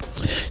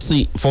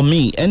 See, for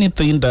me,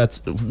 anything that,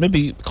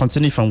 maybe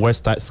continue from where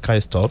Sky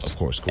stopped. Of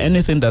course. Cool.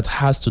 Anything that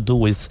has to do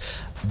with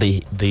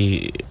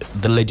the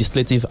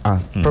legislative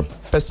arm.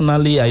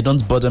 Personally, I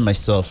don't bother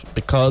myself,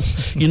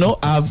 because you know,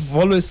 I've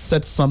always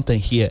said something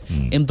here.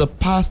 In the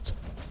past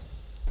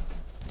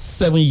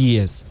 7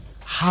 years,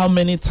 how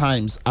many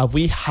times have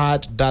we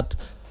had that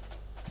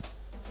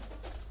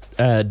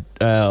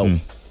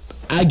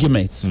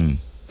argument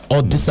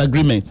or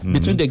disagreement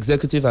between the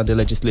executive and the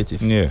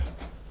legislative? Yeah.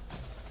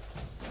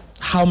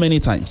 How many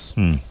times?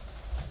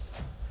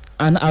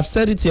 And I've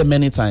said it here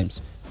many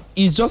times.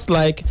 It's just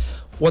like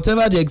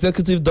whatever the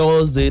executive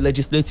does, the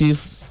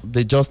legislative,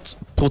 they just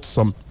put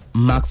some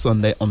marks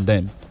on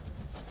them.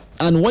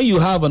 And when you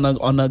have an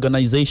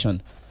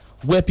organization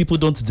where people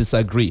don't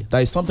disagree,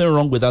 there is something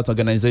wrong with that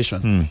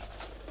organization.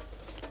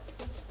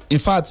 In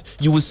fact,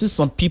 you will see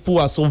some people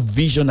are so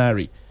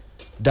visionary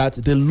that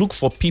they look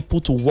for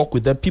people to work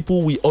with them.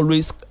 People will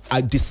always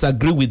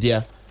disagree with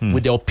their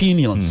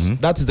opinions.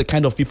 That is the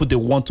kind of people they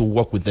want to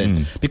work with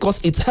them, because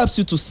it helps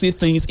you to see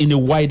things in a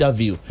wider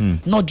view,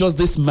 not just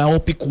this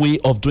myopic way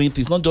of doing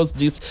things, not just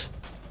this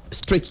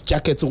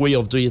straitjacket way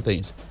of doing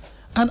things.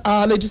 And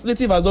our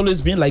legislative has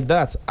always been like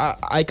that.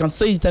 I can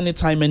say it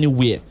anytime,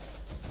 anywhere,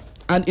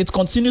 and it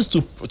continues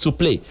to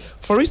play.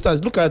 For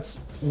instance,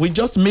 we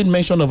just made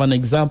mention of an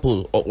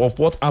example of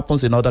what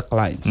happens in other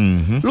climes.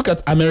 Look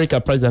at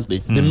America presently,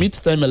 the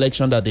midterm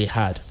election that they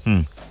had.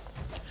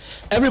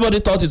 Everybody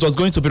thought it was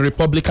going to be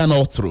Republican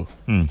all through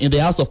in the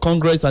House of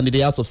Congress and in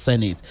the House of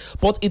Senate.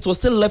 But it was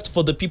still left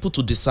for the people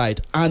to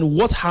decide. And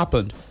what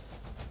happened?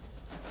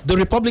 The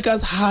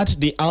Republicans had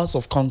the House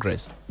of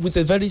Congress with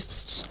a very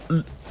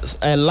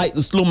slight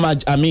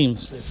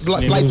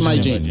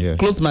margin,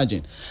 close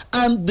margin.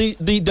 And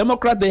the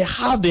Democrat, they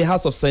have the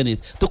House of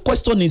Senate. The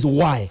question is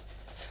why?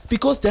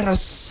 Because there are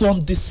some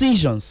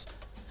decisions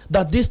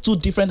that these two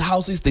different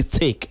houses they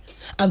take.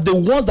 And the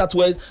ones that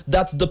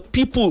the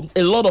people,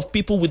 a lot of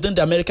people within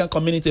the American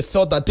community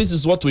felt that this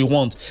is what we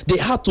want. They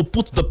had to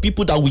put the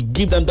people that will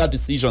give them that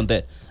decision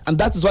there. And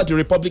that is why the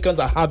Republicans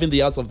are having the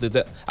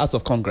House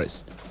of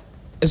Congress.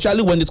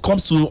 Especially when it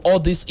comes to all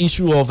this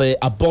issue of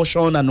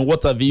abortion and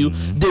what have you,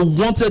 they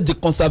wanted the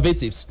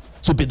conservatives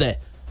to be there.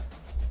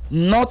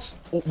 Not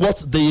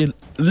what the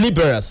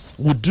liberals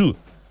would do.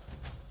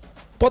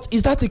 But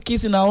is that the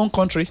case in our own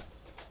country?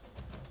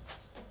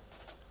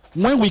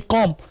 When we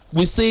come,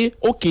 we say,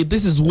 okay,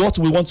 this is what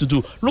we want to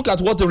do. Look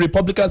at what the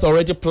Republicans are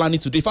already planning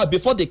to do. In fact,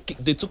 before they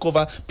took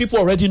over, people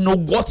already know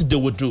what they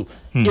would do.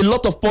 A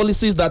lot of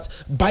policies that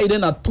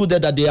Biden had put there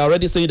that they are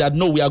already saying that,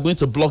 no, we are going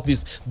to block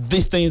this.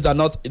 These things are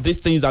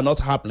not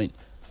happening.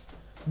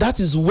 That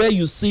is where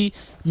you see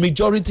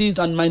majorities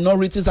and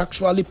minorities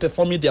actually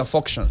performing their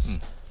functions.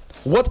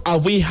 What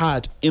have we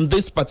had in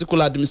this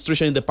particular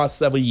administration in the past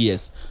 7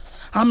 years?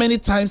 How many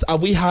times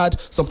have we had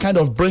some kind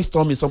of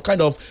brainstorming, some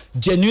kind of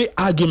genuine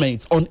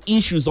arguments on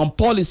issues, on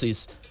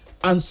policies,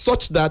 and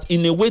such that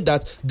in a way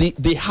that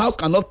the House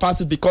cannot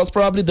pass it because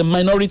probably the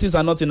minorities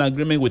are not in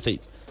agreement with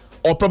it,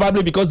 or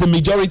probably because the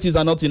majorities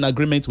are not in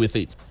agreement with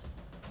it.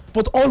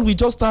 But all we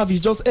just have is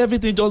just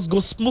everything just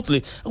goes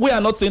smoothly. We are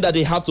not saying that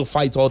they have to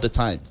fight all the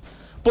time.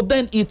 But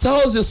then it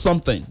tells you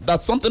something,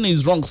 that something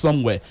is wrong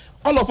somewhere.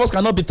 All of us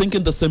cannot be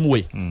thinking the same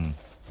way.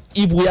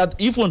 If we had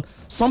even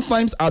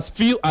sometimes as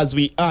few as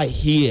we are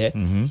here,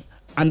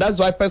 and that's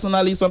why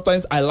personally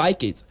sometimes I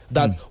like it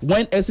that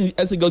when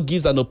Esigo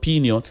gives an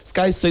opinion,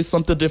 Sky says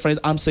something different,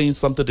 I'm saying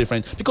something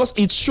different, because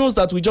it shows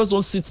that we just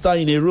don't sit down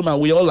in a room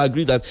and we all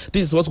agree that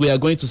this is what we are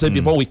going to say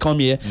before we come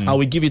here and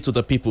we give it to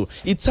the people.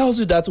 It tells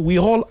you that we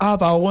all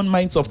have our own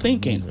minds of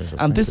thinking,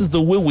 and this is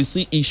the way we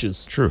see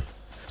issues. True.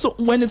 So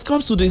when it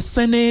comes to the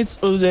Senate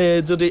or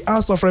the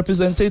House of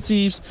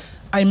Representatives,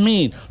 I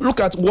mean, look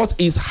at what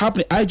is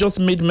happening. I just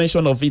made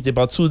mention of it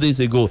about 2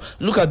 days ago.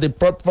 Look at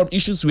the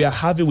issues we are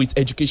having with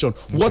education.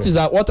 Okay.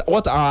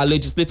 What are our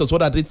legislators?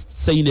 What are they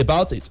saying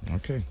about it?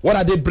 Okay. What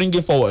are they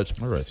bringing forward?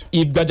 All right.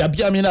 If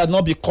Gbajabiamila Amina had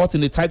not been caught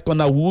in a tight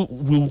corner,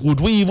 would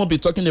we even be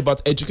talking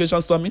about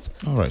education summit?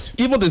 All right.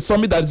 Even the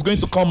summit that is going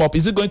to come up,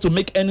 is it going to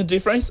make any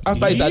difference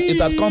after it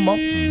had come up?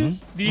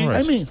 All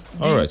right. I mean,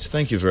 all right.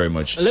 Thank you very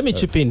much. Let me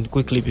chip in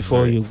quickly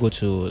before you go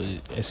to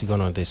Esigon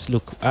on this.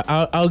 Look,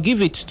 I'll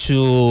give it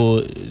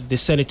to the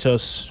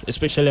senators,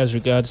 especially as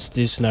regards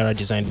this Naira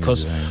design,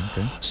 because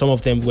some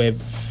of them were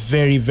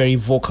very, very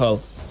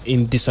vocal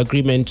in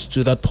disagreement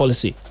to that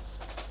policy.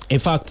 In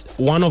fact,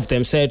 one of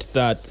them said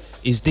that,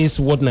 is this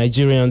what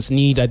Nigerians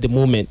need at the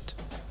moment?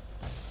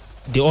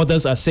 The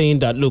others are saying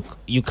that, look,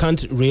 you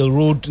can't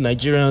railroad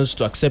Nigerians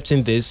to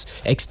accepting this,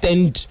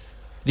 extend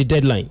the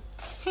deadline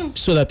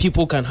so that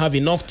people can have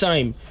enough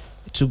time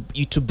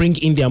to bring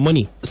in their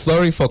money.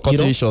 Sorry for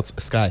cutting you short,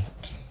 Sky.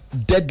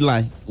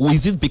 Deadline,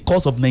 is it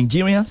because of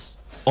Nigerians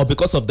or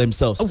because of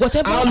themselves?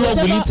 How long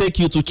will it take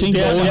you to change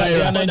your own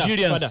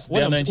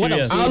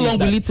Nigerians? How long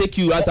will it take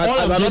you as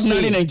an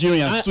ordinary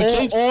Nigerian to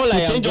change all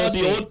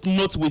the old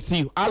notes with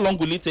you? How long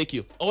will it take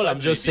you? All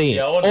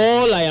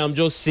I am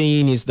just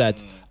saying is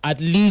that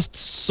at least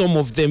some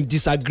of them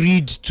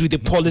disagreed to the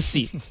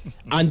policy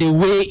and the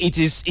way it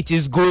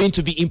is going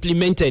to be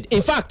implemented.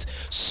 In fact,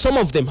 some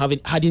of them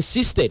had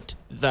insisted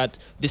that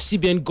the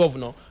CBN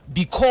governor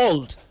be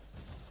called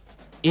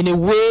in a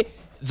way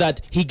that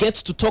he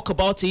gets to talk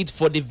about it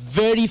for the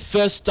very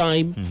first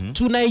time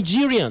to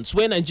Nigerians,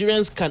 where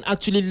Nigerians can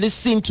actually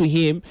listen to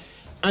him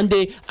and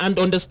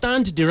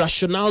understand the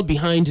rationale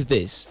behind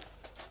this.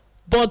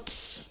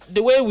 But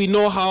the way we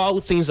know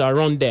how things are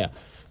run there,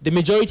 the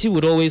majority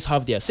would always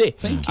have their say.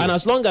 Thank you. And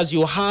as long as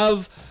you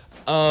have,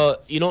 the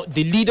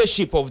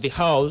leadership of the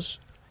House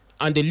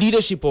and the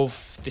leadership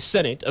of the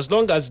Senate, as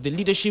long as the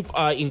leadership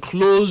are in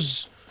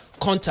close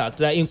contact,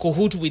 they're in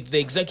cahoot with the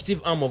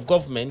executive arm of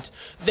government,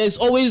 there's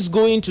always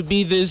going to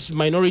be this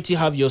minority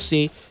have your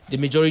say, the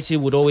majority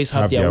would always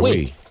have their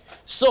way.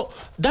 So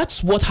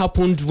that's what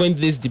happened when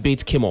this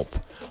debate came up.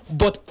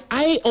 But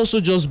I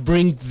also just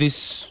bring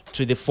this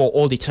to the fore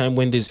all the time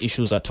when these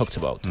issues are talked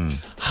about.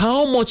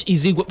 How much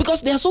is it?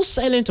 Because they are so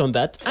silent on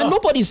that, and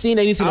nobody's saying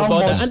anything about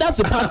that. And that's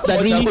the part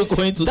that really,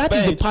 that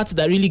is the part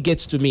that really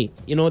gets to me.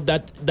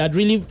 That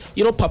really,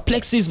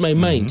 perplexes my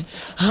mind.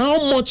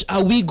 How much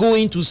are we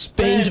going to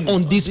spend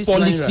on this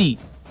policy?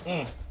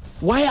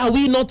 Why are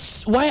we not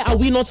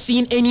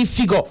seeing any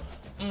figure?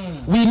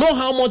 We know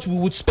how much we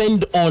would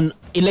spend on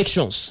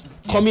elections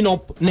coming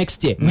up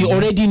next year. We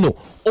already know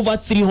over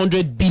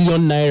 300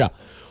 billion naira.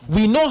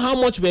 We know how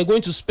much we're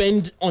going to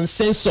spend on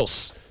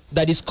census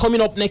that is coming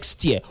up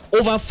next year,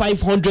 over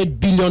 500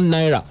 billion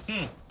naira.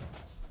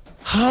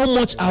 How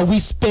much are we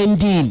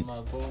spending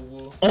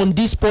on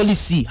this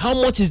policy? How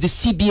much is the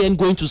CBN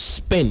going to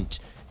spend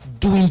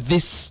doing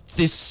this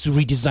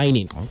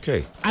redesigning?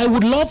 Okay. I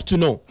would love to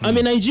know. I'm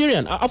a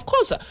Nigerian. Of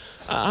course,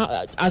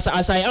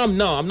 as I am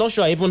now, I'm not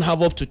sure I even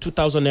have up to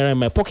 2,000 naira in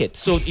my pocket.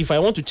 So if I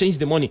want to change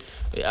the money,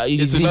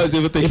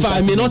 if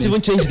I may not even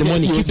change the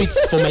money, keep it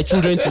for my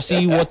children to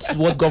see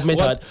what government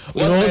had.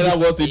 Naira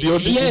was in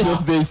the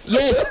yes, days.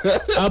 Yes,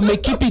 I may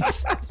keep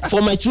it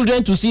for my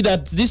children to see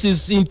that this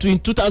is in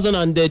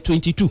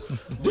 2022.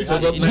 This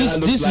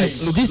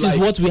is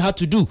what we had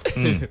to do.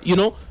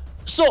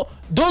 So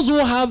those who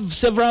have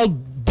several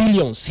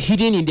billions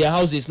hidden in their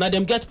houses, now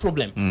them get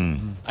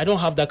problem. I don't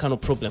have that kind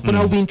of problem, but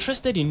I'll be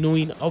interested in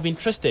knowing.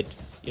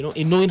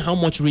 In knowing how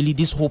much really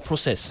this whole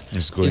process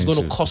is going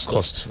to cost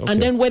us,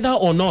 and then whether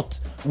or not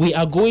we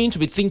are going to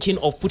be thinking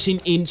of putting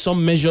in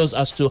some measures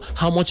as to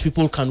how much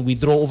people can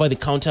withdraw over the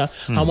counter,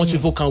 how much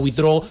people can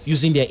withdraw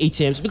using their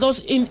ATMs.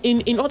 Because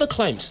in other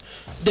climes,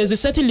 there's a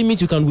certain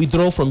limit you can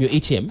withdraw from your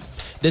ATM.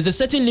 There's a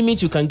certain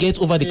limit you can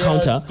get over the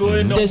counter.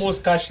 Going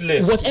almost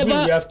cashless.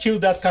 Whatever. We have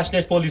killed that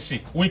cashless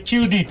policy. We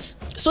killed it.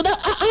 So that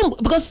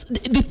because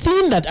the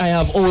thing that I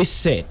have always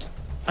said,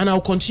 and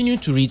I'll continue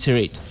to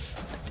reiterate,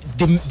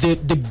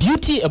 the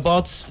beauty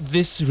about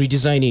this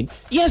redesigning,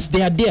 yes,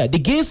 they are there. The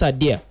gains are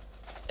there,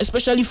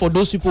 especially for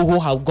those people who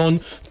have gone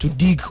to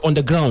dig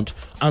underground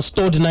and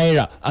stored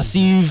naira as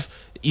if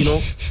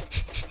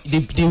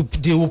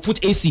they will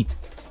put AC.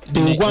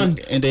 They will go and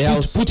in the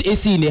house. Put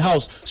AC in the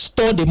house,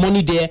 store the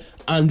money there,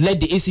 and let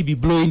the AC be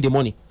blowing the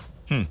money.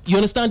 You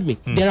understand me?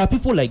 There are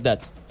people like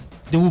that.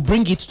 They will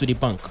bring it to the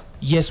bank.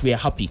 Yes, we are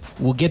happy.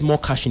 We'll get more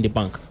cash in the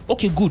bank.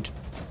 Okay, good.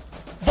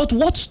 But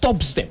what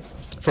stops them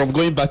from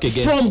going back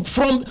again?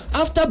 From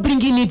after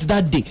bringing it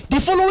that day, the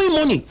following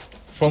morning,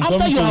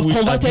 after you have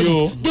converted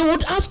it, they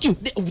would ask you.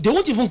 They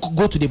won't even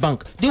go to the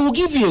bank. They will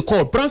give you a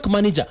call, bank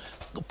manager.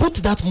 Put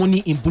that money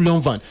in bullion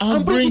van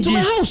and bring it to my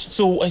house.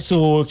 So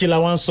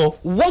Kilawan, so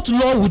what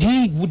law would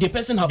the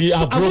person have?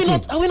 So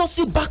are we not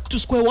still back to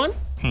square one?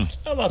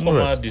 So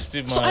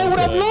I would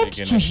have loved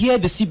to hear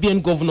the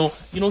CBN governor,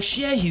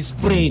 share his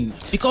brain,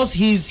 because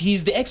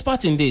he's the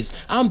expert in this.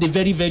 I'm the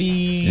very,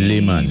 very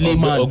layman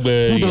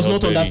who does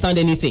not understand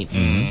anything.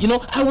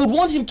 I would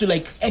want him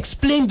to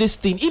explain this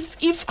thing.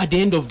 If at the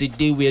end of the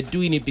day we are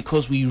doing it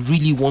because we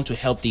really want to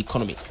help the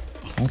economy.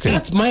 Okay.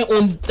 That's my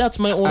own.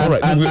 All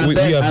right.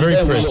 We are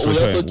very pressed. We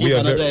also give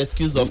another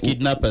excuse of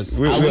kidnappers.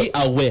 Are we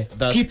aware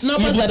that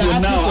kidnappers that are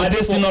now are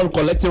they still not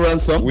collecting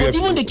ransom? But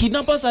even the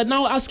kidnappers are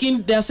now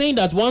asking. They are saying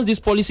that once this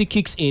policy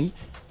kicks in,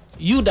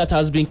 you that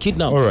has been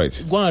kidnapped, all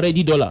right, go and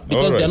ready dollar,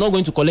 because they are not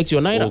going to collect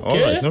your naira.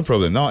 Okay. All right, no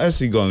problem. Now,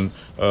 Esigon,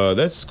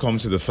 let's come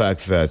to the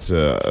fact that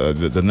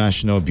the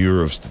National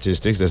Bureau of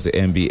Statistics, that's the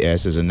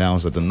NBS, has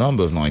announced that the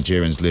number of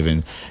Nigerians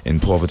living in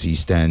poverty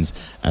stands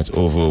at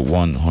over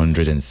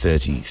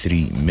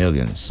 133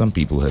 million. Some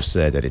people have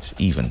said that it's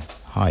even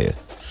higher.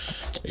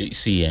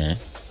 See,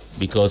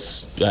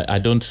 because I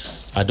don't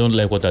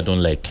like what I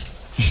don't like.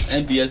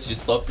 NBS should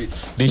stop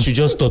it. They should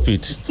just stop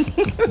it.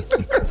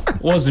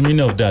 What's the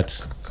meaning of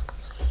that?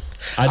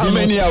 How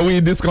many are we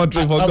in this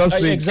country, for God's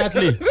sake?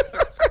 Exactly.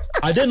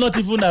 Are they not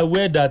even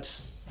aware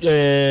that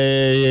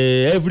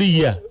every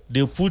year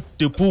they put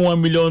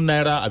 1 million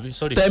naira?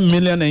 Sorry, 10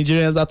 million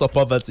Nigerians out of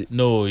poverty.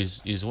 No,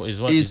 it's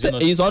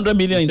 100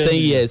 million in 10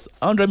 years.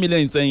 100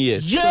 million in 10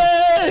 years.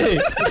 Yay!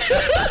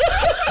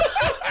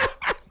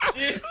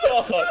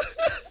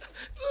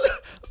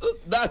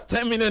 That's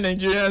 10 million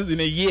Nigerians in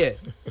a year.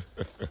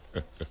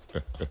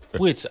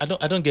 Wait, I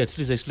don't get.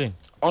 Please explain.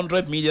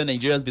 100 million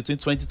Nigerians between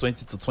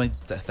 2020 to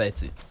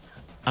 2030.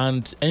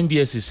 And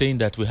NBS is saying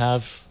that we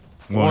have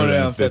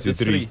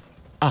 133.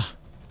 I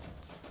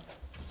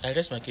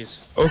rest my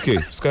case. Okay,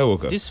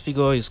 Skywalker. This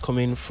figure is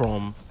coming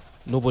from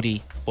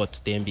nobody but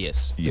the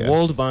NBS. Yes. The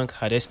World Bank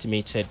had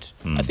estimated,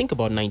 I think,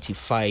 about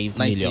 95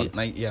 million.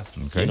 Yeah.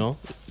 Okay.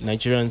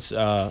 Nigerians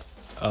are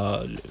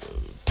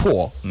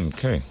poor.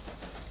 Okay.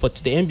 But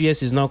the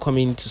NBS is now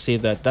coming to say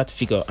that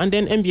figure, and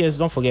then NBS,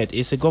 don't forget,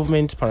 it's a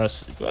government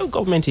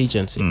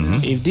agency.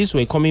 If this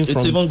were coming from,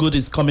 it's even good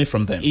it's coming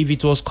from them. If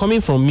it was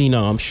coming from me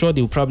now, I'm sure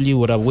they probably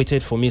would have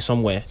waited for me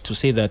somewhere to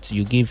say that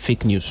you give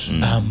fake news.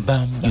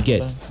 You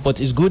get,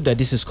 but it's good that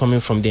this is coming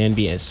from the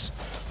NBS.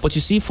 But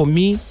you see, for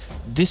me,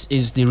 this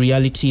is the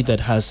reality that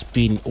has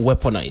been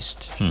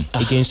weaponized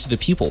against the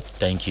people.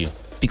 Thank you.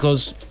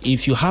 Because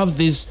if you have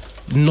this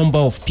number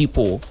of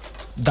people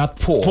that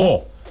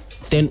poor,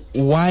 then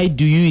why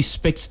do you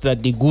expect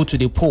that they go to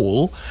the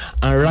poll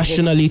and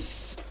rationally,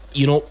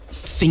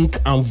 think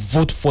and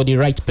vote for the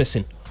right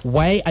person?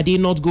 Why are they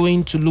not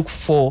going to look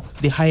for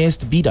the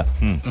highest bidder?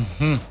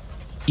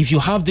 If you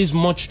have this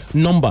much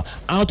number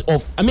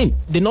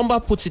the number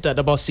puts it at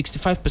about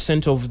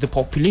 65% of the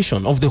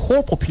population, of the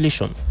whole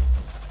population.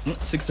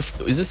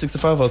 60, is it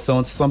 65 or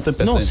something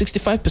percent? No,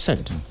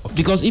 65%. Okay.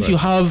 Because if you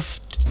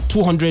have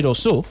 200 or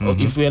so,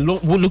 if we're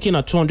looking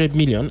at 200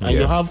 million and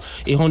you have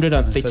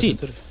 113,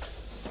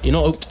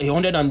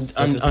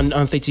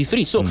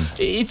 133. So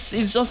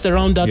it's just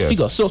around that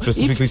figure. So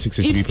specifically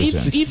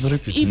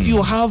 63%. If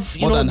you have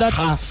more than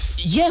half.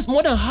 Yes,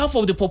 more than half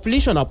of the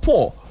population are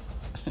poor.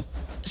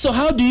 So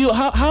how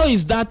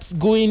is that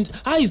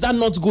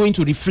not going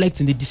to reflect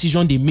in the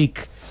decision they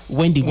make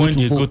when they go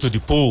to the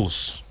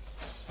polls?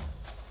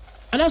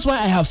 And that's why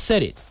I have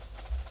said it.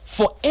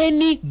 For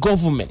any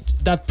government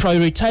that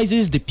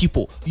prioritizes the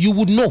people, you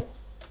would know.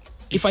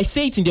 If I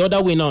say it in the other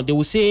way now, they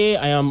will say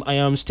I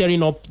am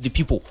stirring up the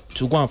people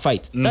to go and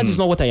fight. That is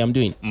not what I am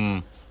doing.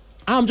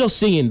 I'm just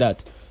saying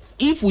that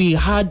if we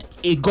had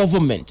a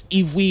government,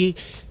 if we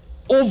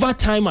over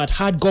time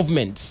had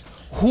governments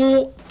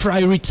who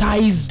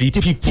prioritize the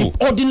people,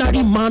 the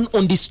ordinary man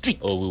on the street,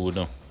 we would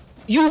know.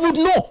 You would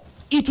know.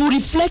 It will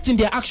reflect in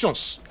their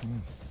actions.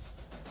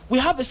 We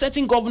have a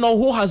certain governor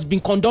who has been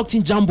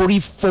conducting jamboree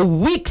for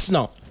weeks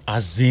now.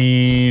 As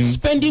in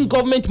spending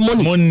government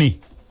money.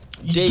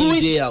 Day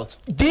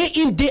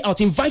in, day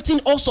out, inviting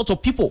all sorts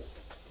of people.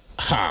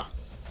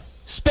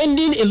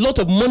 Spending a lot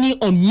of money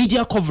on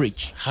media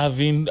coverage.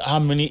 Having how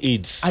many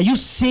aides? Are you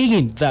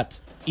saying that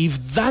if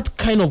that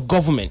kind of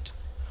government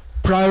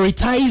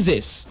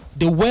prioritizes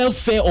the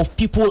welfare of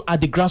people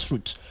at the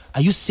grassroots,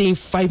 are you saying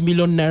 5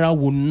 million naira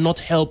will not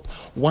help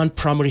one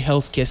primary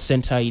healthcare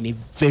center in a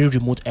very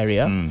remote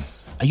area?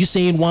 Are you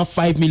saying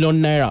 5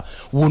 million naira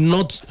will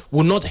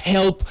not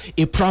help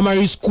a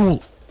primary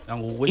school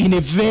in a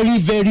very,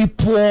 very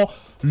poor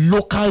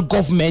local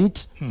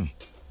government?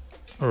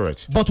 All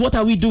right. But what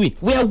are we doing?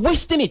 We are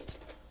wasting it.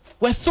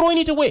 We're throwing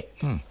it away.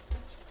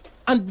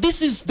 And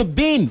this is the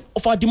bane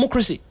of our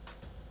democracy.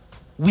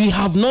 We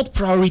have not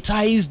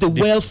prioritized the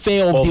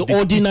welfare of the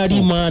ordinary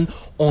people. Man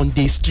on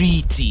the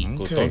street.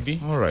 Okay.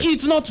 All right.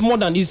 It's not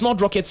modern. It's not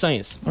rocket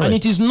science, all and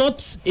right. It is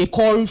not a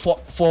call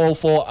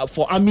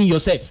for arming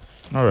yourself.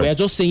 All right. We are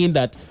just saying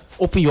that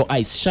open your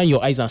eyes, shine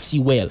your eyes, and see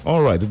well.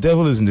 All right. The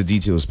devil is in the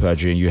details,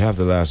 Padre, and you have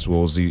the last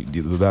words. The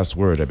last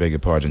word. I beg your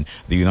pardon.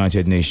 The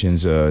United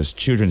Nations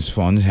Children's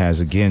Fund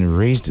has again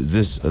raised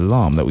this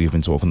alarm that we've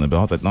been talking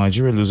about, that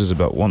Nigeria loses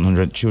about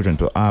 100 children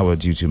per hour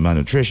due to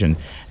malnutrition,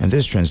 and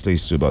this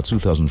translates to about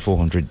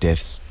 2,400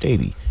 deaths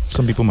daily.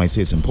 Some people might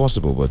say it's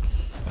impossible, but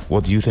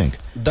what do you think?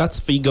 That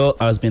figure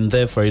has been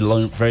there for a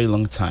very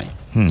long time.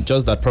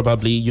 Just that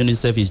probably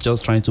UNICEF is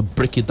just trying to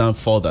break it down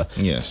further.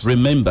 Yes.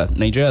 Remember,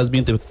 Nigeria has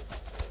been the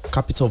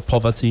capital of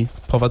poverty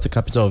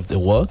capital of the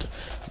world.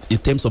 In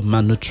terms of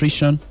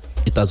malnutrition,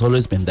 it has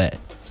always been there.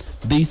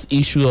 This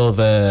issue of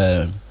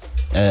this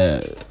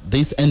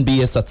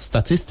NBS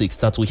statistics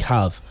that we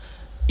have,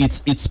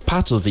 it's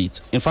part of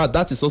it. In fact,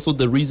 that is also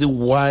the reason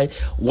why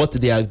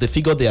the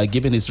figure they are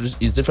giving is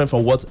different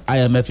from what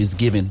IMF is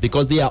giving,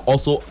 because they are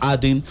also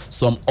adding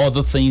some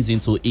other things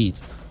into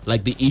it,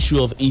 like the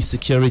issue of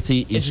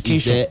insecurity is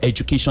there,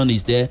 education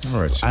is there,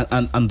 right.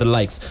 and the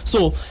likes.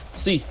 So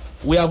see,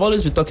 we have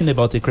always been talking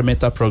about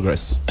incremental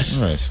progress.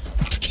 Right.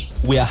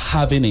 We are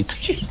having it.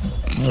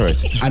 All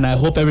right. And I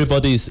hope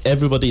everybody is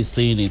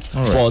seeing it.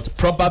 Right. But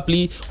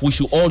probably we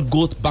should all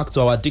go back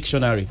to our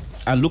dictionary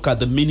and look at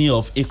the meaning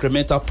of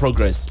incremental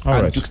progress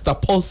and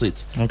juxtapose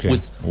it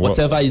with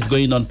whatever is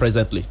going on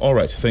presently. All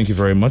right. Thank you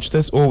very much.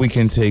 That's all we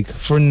can take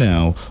for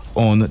now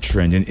on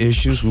Trending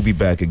Issues. We'll be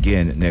back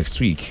again next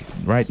week.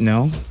 Right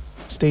now,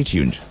 stay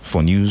tuned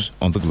for news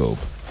on the globe.